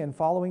 singing, and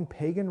following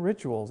pagan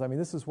rituals. I mean,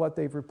 this is what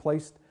they've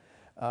replaced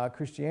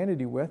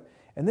Christianity with.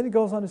 And then he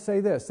goes on to say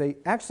this. They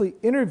actually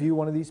interview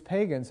one of these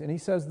pagans, and he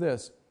says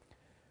this,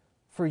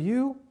 for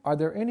you, are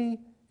there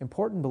any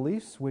important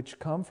beliefs which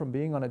come from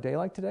being on a day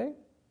like today?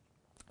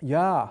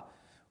 Yeah,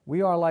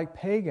 we are like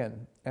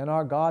pagan, and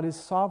our God is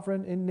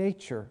sovereign in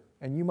nature,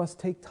 and you must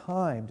take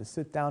time to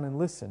sit down and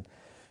listen.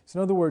 So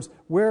in other words,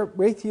 where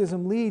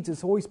atheism leads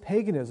is always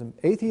paganism.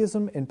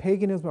 Atheism and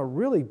paganism are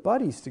really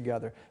buddies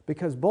together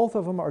because both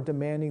of them are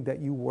demanding that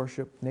you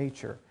worship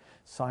nature.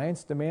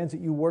 Science demands that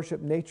you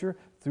worship nature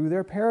through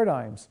their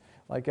paradigms,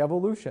 like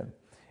evolution.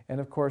 And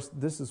of course,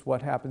 this is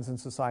what happens in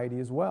society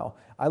as well.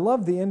 I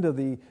love the end of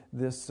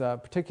this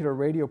particular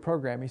radio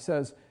program. He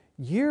says,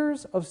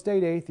 years of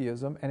state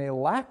atheism and a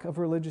lack of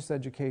religious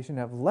education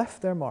have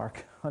left their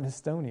mark on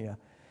Estonia.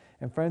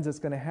 And friends, it's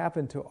going to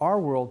happen to our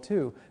world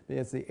too,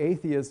 as the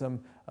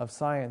atheism of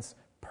science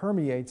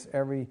permeates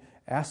every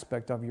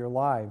aspect of your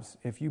lives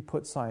if you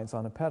put science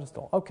on a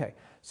pedestal. Okay,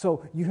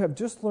 so you have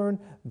just learned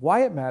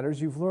why it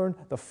matters. You've learned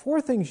the 4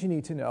 things you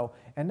need to know.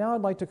 And now I'd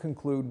like to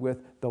conclude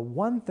with the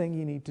one thing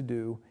you need to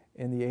do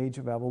in the age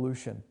of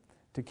evolution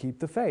to keep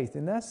the faith.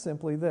 And that's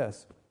simply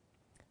this.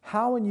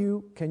 How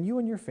can you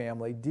and your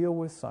family deal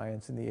with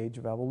science in the age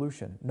of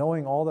evolution?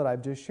 Knowing all that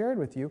I've just shared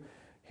with you,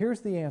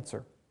 here's the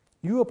answer.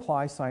 You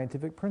apply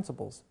scientific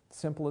principles.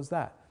 Simple as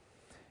that.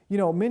 You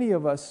know, many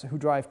of us who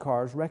drive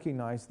cars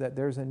recognize that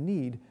there's a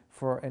need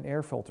for an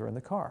air filter in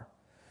the car.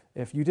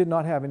 If you did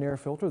not have an air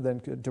filter,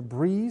 then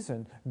debris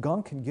and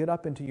gunk can get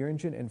up into your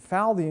engine and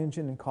foul the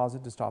engine and cause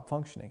it to stop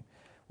functioning.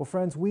 Well,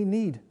 friends, we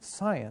need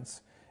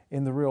science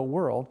in the real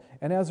world,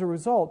 and as a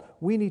result,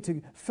 we need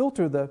to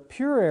filter the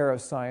pure air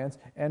of science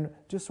and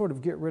just sort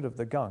of get rid of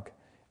the gunk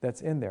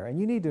that's in there. And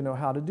you need to know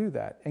how to do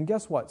that. And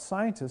guess what?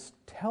 Scientists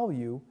tell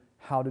you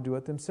how to do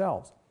it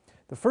themselves.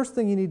 The first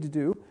thing you need to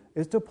do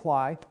is to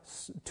apply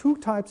 2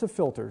 types of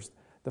filters.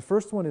 The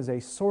first one is a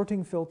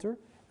sorting filter,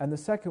 and the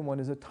second one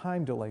is a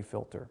time delay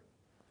filter.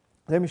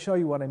 Let me show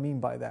you what I mean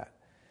by that.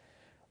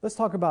 Let's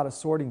talk about a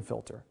sorting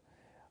filter.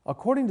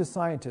 According to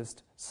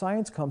scientists,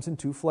 science comes in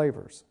two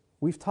flavors.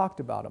 We've talked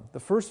about them. The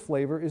first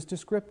flavor is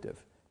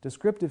descriptive.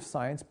 Descriptive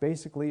science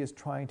basically is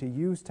trying to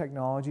use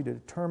technology to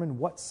determine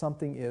what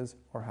something is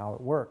or how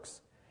it works.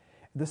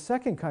 The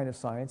second kind of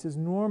science is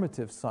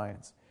normative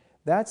science.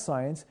 That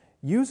science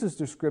uses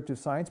descriptive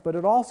science, but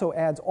it also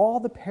adds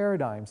all the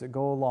paradigms that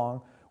go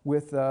along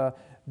with the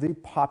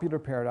popular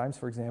paradigms,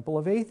 for example,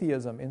 of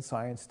atheism in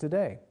science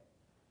today.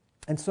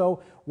 And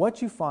so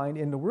what you find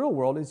in the real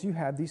world is you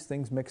have these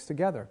things mixed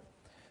together.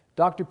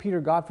 Dr.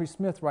 Peter Godfrey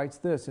Smith writes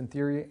this in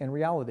Theory and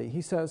Reality.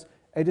 He says,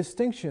 a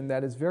distinction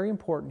that is very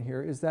important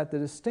here is that the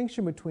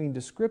distinction between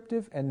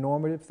descriptive and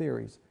normative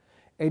theories.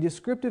 A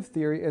descriptive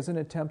theory is an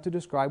attempt to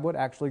describe what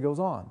actually goes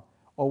on,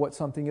 or what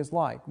something is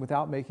like,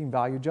 without making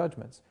value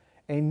judgments.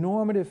 A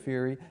normative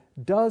theory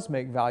does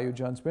make value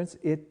judgments.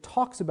 It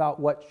talks about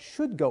what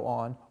should go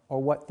on,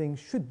 or what things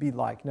should be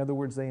like. In other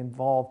words, they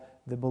involve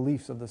the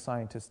beliefs of the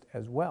scientist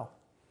as well.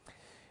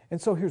 And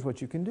so here's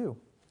what you can do.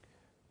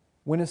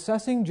 When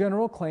assessing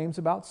general claims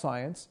about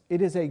science,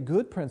 it is a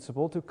good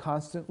principle to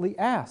constantly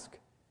ask,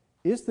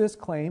 is this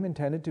claim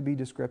intended to be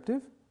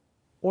descriptive,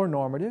 or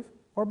normative,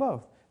 or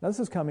both? Now, this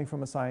is coming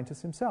from a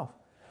scientist himself.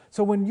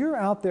 So when you're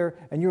out there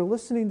and you're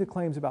listening to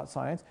claims about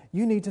science,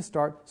 you need to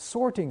start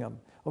sorting them.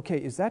 Okay,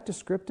 is that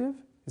descriptive?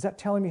 Is that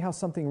telling me how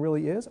something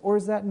really is? Or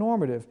is that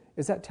normative?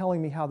 Is that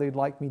telling me how they'd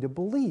like me to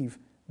believe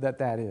that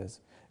that is?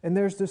 And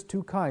there's just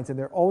two kinds, and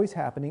they're always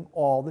happening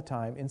all the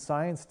time in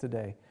science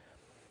today.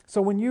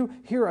 So when you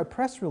hear a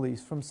press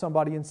release from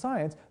somebody in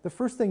science, the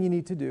first thing you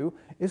need to do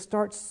is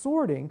start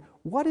sorting,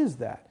 what is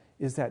that?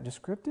 Is that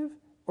descriptive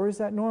or is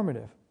that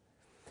normative?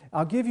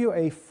 I'll give you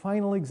a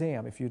final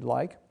exam if you'd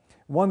like,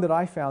 one that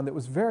I found that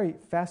was very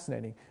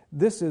fascinating.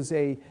 This is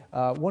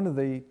one of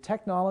the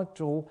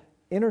Technological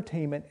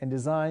Entertainment and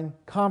Design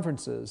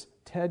Conferences,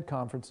 TED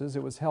conferences.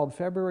 It was held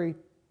February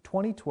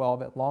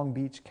 2012 at Long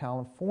Beach,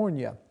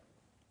 California.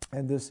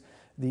 And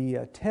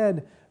the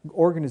TED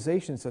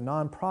organization is a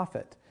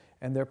nonprofit,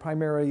 and they're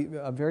primarily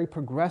a very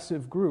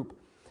progressive group.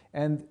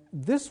 And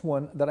this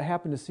one that I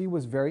happened to see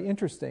was very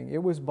interesting.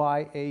 It was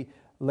by a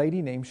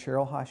lady named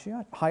Cheryl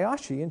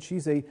Hayashi, and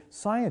she's a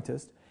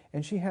scientist,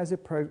 and she has a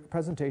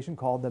presentation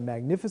called The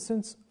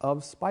Magnificence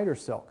of Spider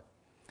Silk.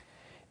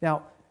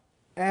 Now,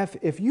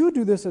 if you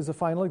do this as a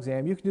final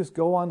exam, you can just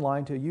go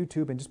online to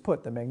YouTube and just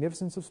put The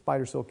Magnificence of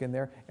Spider Silk in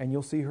there, and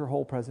you'll see her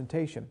whole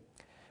presentation.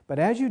 But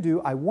as you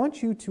do, I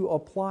want you to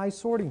apply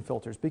sorting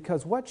filters,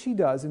 because what she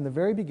does in the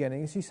very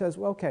beginning is she says,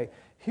 well, okay,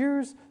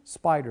 here's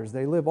spiders.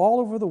 They live all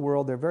over the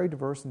world. They're very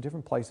diverse in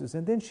different places.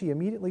 And then she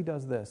immediately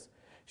does this.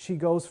 She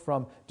goes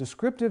from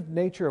descriptive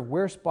nature of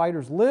where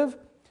spiders live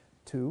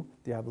to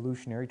the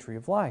evolutionary tree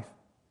of life.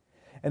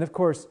 And of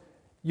course,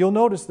 you'll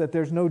notice that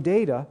there's no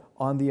data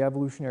on the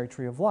evolutionary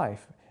tree of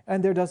life.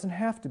 And there doesn't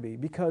have to be,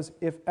 because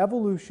if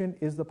evolution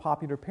is the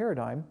popular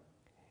paradigm,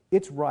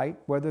 it's right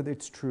whether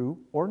it's true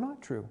or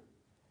not true.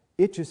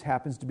 It just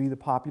happens to be the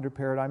popular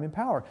paradigm in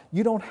power.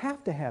 You don't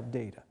have to have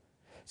data.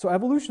 So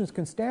evolutionists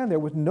can stand there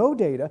with no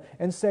data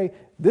and say,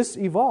 this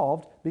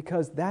evolved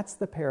because that's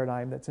the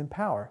paradigm that's in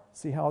power.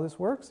 See how this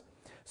works?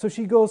 So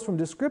she goes from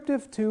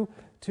descriptive to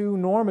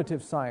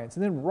normative science,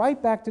 and then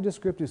right back to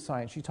descriptive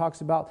science. She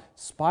talks about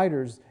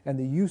spiders and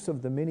the use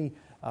of the many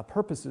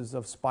purposes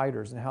of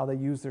spiders and how they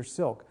use their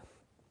silk.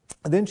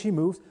 And then she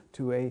moves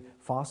to a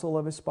fossil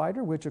of a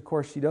spider, which of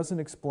course she doesn't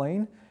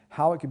explain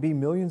how it could be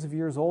millions of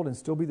years old and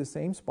still be the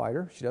same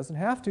spider. She doesn't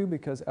have to,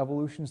 because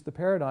evolution's the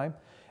paradigm.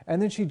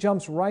 And then she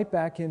jumps right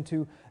back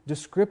into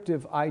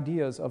descriptive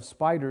ideas of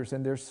spiders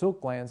and their silk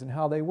glands and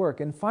how they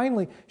work. And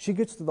finally, she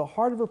gets to the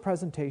heart of her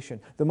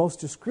presentation, the most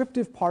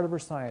descriptive part of her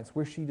science,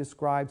 where she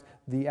describes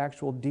the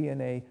actual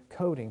DNA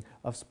coding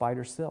of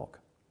spider silk.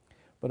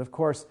 But of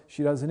course,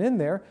 she doesn't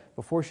end there.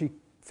 Before she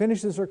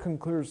finishes or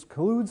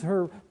concludes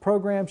her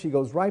program, she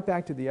goes right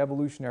back to the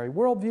evolutionary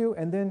worldview,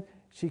 and then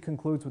she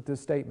concludes with this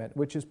statement,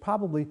 which is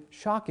probably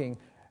shocking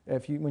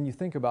when you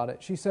think about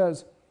it. She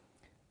says,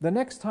 the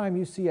next time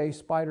you see a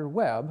spider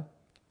web,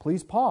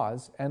 please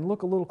pause and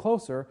look a little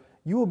closer.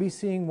 You will be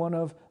seeing one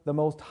of the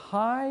most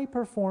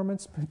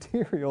high-performance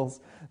materials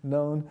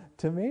known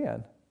to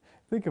man.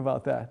 Think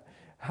about that.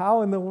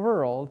 How in the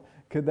world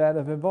could that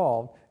have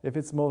evolved if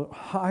it's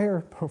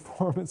higher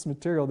performance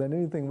material than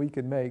anything we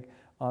could make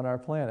on our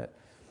planet?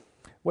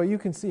 Well, you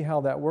can see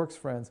how that works,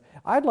 friends.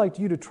 I'd like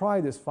you to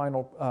try this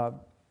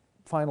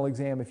final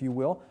exam, if you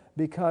will,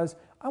 because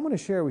I want to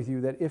share with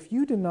you that if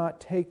you did not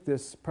take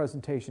this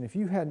presentation, if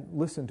you hadn't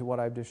listened to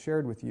what I've just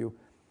shared with you,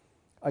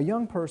 a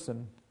young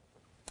person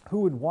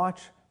who would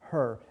watch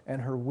her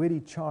and her witty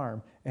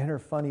charm and her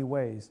funny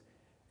ways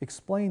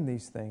explain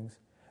these things,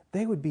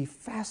 they would be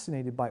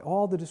fascinated by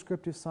all the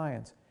descriptive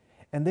science.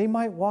 And they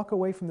might walk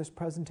away from this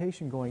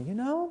presentation going, you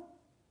know,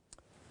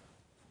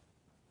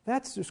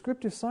 that's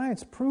descriptive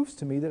science proves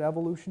to me that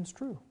evolution's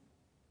true.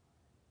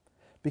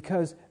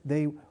 Because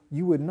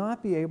you would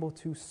not be able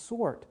to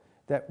sort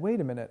that, wait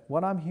a minute,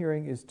 what I'm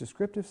hearing is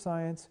descriptive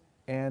science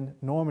and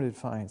normative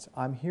science.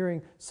 I'm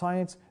hearing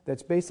science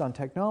that's based on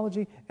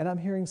technology, and I'm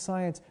hearing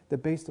science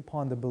that's based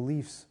upon the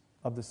beliefs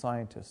of the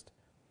scientist.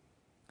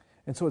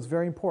 And so it's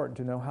very important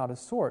to know how to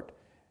sort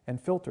and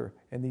filter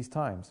in these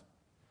times.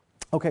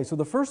 Okay, so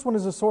the first one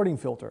is a sorting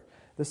filter.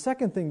 The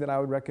second thing that I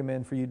would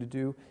recommend for you to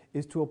do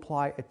is to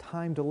apply a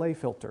time delay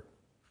filter.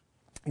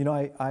 You know,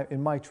 I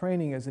in my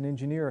training as an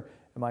engineer,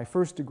 my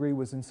first degree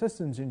was in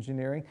systems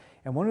engineering,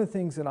 and one of the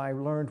things that I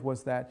learned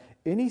was that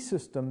any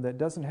system that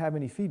doesn't have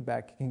any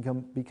feedback can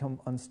become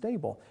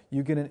unstable.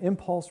 You get an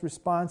impulse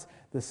response,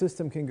 the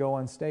system can go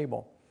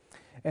unstable.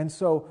 And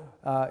so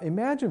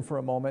imagine for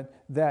a moment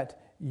that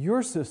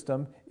your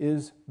system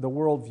is the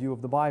worldview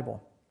of the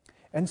Bible.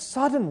 And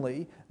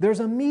suddenly, there's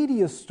a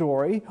media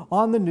story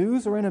on the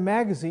news or in a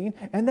magazine,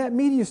 and that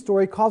media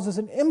story causes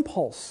an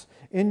impulse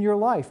in your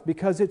life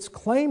because it's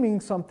claiming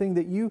something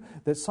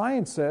that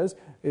science says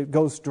it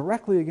goes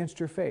directly against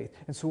your faith.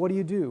 And so what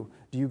do?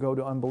 Do you go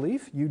to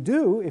unbelief? You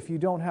do if you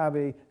don't have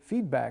a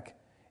feedback.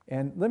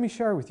 And let me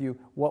share with you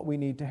what we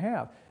need to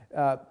have.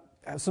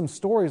 Some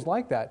stories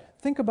like that.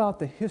 Think about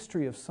the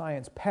history of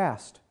science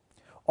past.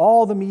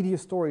 All the media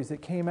stories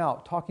that came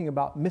out talking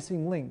about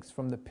missing links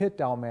from the pit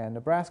owl man,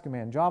 Nebraska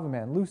man, Java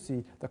man,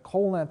 Lucy, the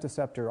coal lamp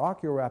deceptor,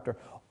 Archaeoraptor,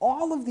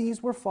 all of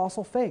these were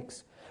fossil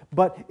fakes.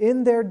 But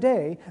in their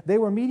day, they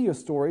were media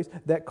stories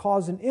that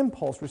caused an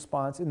impulse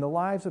response in the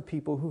lives of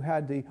people who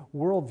had the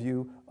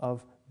worldview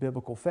of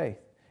biblical faith.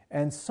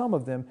 And some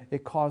of them,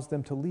 it caused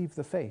them to leave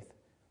the faith.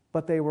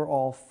 But they were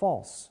all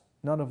false.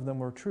 None of them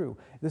were true.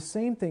 The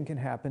same thing can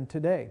happen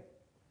today.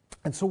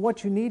 And so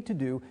what you need to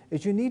do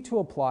is you need to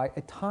apply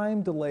a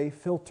time delay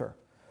filter.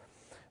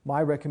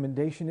 My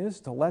recommendation is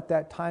to let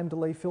that time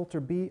delay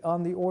filter be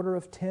on the order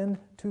of 10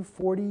 to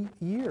 40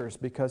 years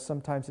because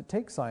sometimes it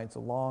takes science a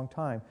long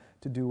time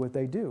to do what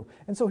they do.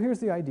 And so here's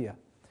the idea.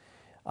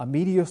 A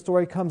media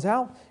story comes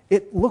out.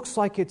 It looks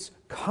like it's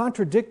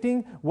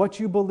contradicting what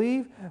you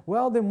believe.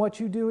 Well, then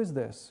what you do is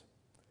this.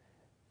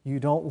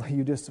 You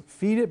just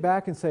feed it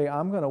back and say,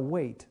 I'm going to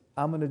wait.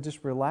 I'm going to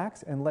just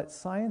relax and let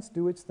science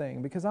do its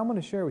thing. Because I'm going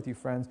to share with you,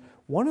 friends,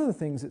 one of the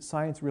things that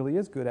science really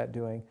is good at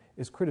doing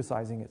is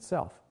criticizing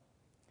itself.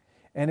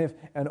 And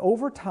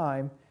over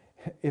time,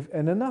 if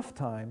enough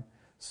time,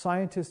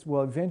 scientists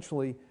will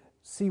eventually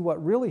see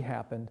what really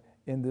happened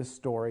in this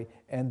story,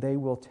 and they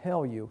will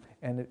tell you.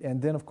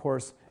 And then, of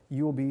course,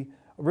 you will be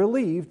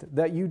relieved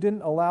that you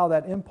didn't allow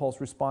that impulse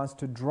response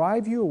to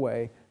drive you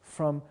away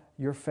from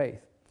your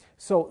faith.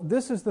 So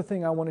this is the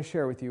thing I want to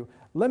share with you.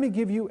 Let me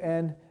give you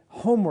an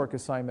homework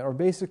assignment, or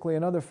basically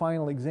another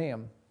final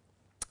exam.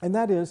 And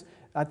that is,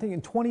 I think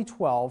in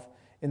 2012,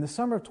 in the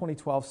summer of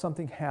 2012,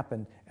 something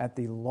happened at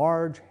the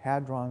Large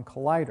Hadron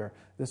Collider,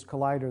 this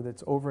collider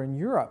that's over in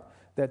Europe,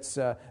 that's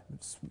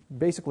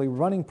basically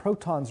running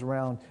protons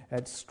around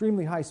at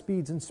extremely high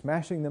speeds and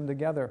smashing them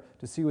together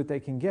to see what they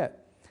can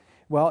get.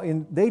 Well,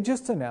 they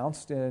just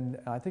announced,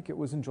 I think it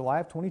was in July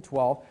of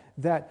 2012,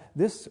 that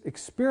this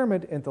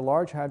experiment at the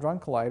Large Hadron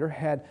Collider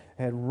had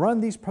run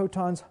these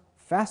protons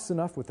fast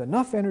enough with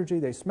enough energy,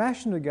 they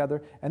smashed them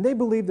together, and they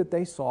believed that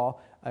they saw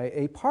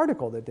a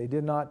particle that they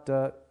did not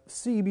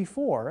see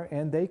before,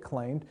 and they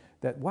claimed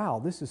that, wow,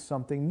 this is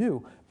something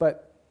new.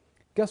 But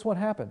guess what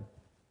happened?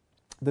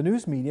 The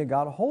news media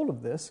got a hold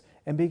of this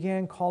and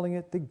began calling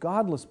it the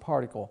godless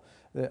particle.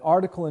 The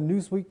article in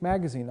Newsweek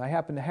magazine, I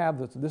happen to have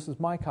this is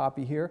my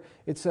copy here.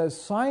 It says,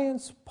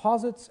 "Science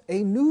posits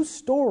a new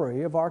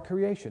story of our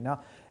creation."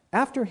 Now,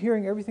 after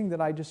hearing everything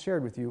that I just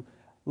shared with you,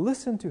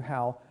 listen to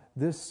how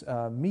this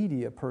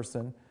media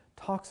person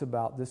talks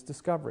about this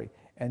discovery,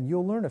 and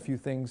you'll learn a few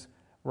things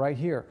right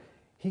here.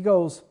 He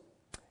goes,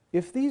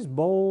 "If these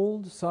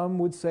bold, some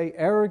would say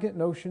arrogant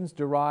notions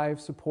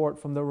derive support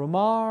from the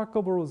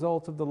remarkable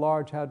results of the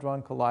Large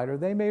Hadron Collider,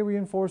 they may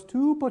reinforce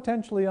two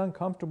potentially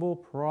uncomfortable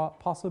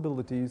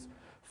possibilities.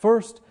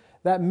 First,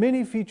 that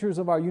many features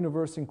of our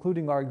universe,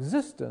 including our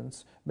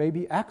existence, may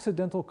be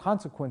accidental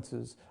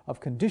consequences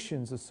of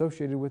conditions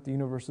associated with the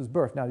universe's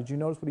birth." Now, did you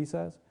notice what he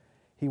says?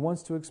 He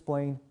wants to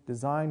explain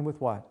design with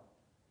what?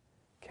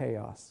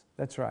 Chaos.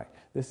 That's right.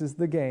 This is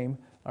the game.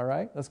 All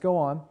right, let's go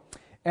on.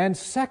 "And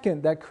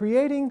second, that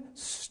creating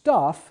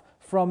stuff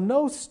from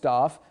no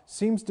stuff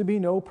seems to be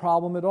no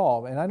problem at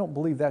all." And I don't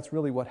believe that's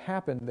really what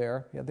happened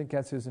there. I think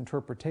that's his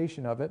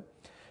interpretation of it.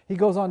 He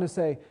goes on to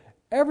say,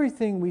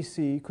 "Everything we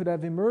see could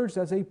have emerged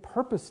as a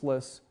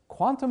purposeless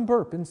quantum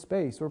burp in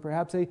space, or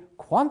perhaps a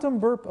quantum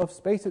burp of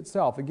space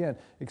itself." Again,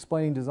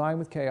 explaining design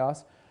with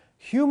chaos.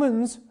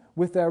 "Humans,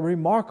 with their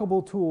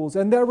remarkable tools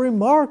and their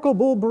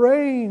remarkable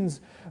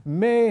brains,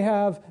 may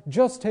have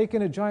just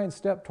taken a giant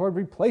step toward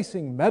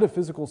replacing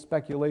metaphysical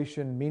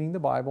speculation," meaning the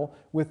Bible,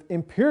 "with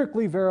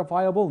empirically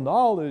verifiable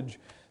knowledge.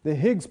 The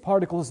Higgs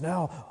particle is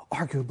now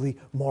arguably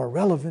more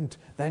relevant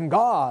than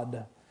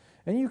God."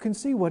 And you can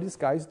see what this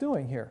guy's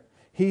doing here.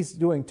 He's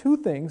doing two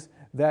things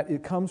that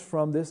it comes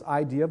from this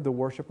idea of the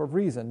worship of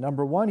reason.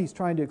 Number one, he's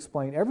trying to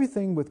explain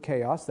everything with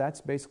chaos. That's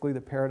basically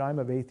the paradigm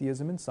of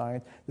atheism in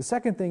science. The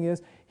second thing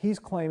is he's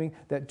claiming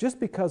that just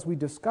because we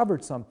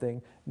discovered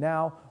something,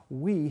 now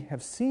we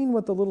have seen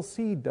what the little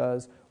seed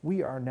does,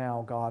 we are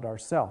now God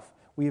ourselves.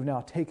 We have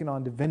now taken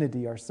on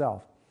divinity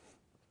ourselves.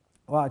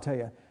 Well, I tell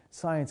you,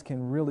 science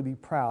can really be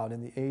proud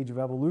in the age of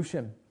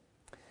evolution.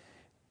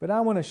 But I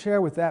want to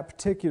share with that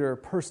particular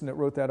person that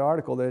wrote that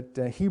article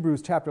that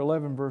Hebrews chapter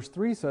 11 verse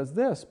 3 says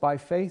this, by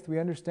faith we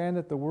understand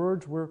that the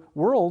worlds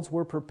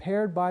were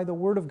prepared by the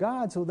word of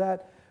God, so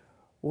that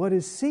what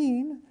is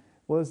seen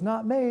was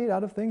not made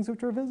out of things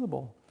which are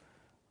visible.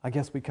 I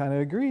guess we kind of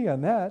agree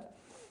on that.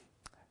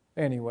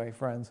 Anyway,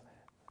 friends,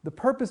 the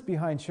purpose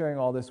behind sharing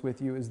all this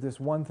with you is this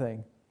one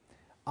thing.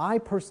 I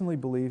personally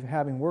believe,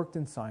 having worked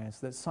in science,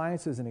 that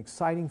science is an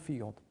exciting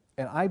field.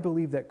 And I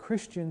believe that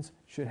Christians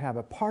should have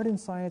a part in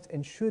science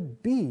and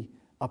should be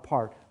a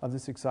part of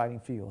this exciting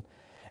field.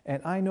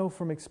 And I know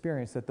from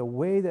experience that the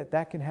way that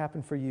that can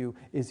happen for you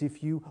is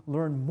if you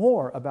learn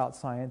more about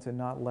science and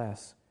not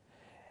less.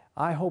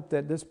 I hope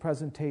that this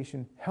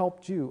presentation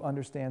helped you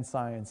understand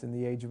science in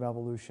the age of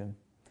evolution.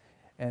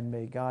 And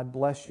may God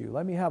bless you.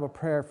 Let me have a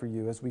prayer for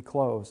you as we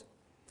close.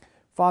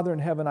 Father in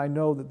heaven, I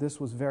know that this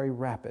was very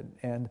rapid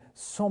and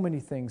so many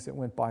things that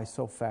went by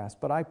so fast,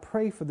 but I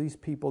pray for these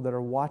people that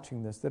are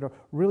watching this, that are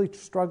really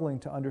struggling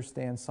to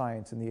understand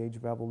science in the age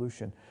of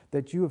evolution,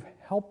 that you have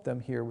helped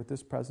them here with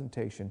this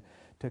presentation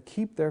to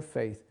keep their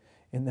faith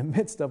in the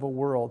midst of a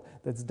world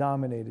that's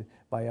dominated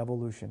by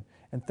evolution.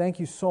 And thank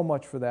you so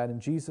much for that.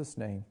 In Jesus'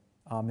 name,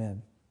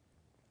 amen.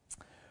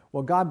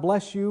 Well, God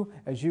bless you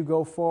as you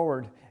go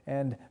forward,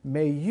 and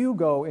may you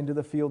go into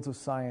the fields of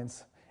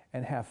science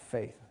and have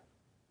faith.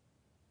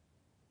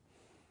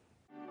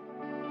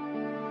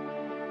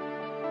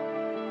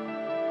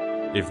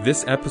 If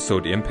this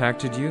episode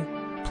impacted you,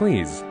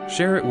 please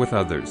share it with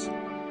others.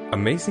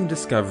 Amazing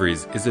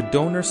Discoveries is a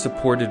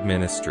donor-supported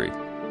ministry.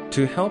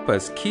 To help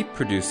us keep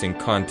producing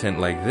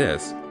content like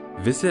this,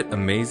 visit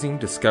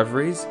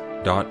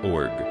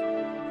amazingdiscoveries.org.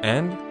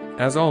 And,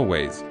 as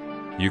always,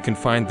 you can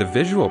find the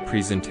visual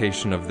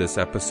presentation of this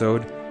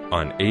episode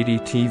on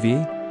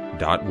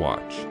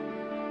adtv.watch.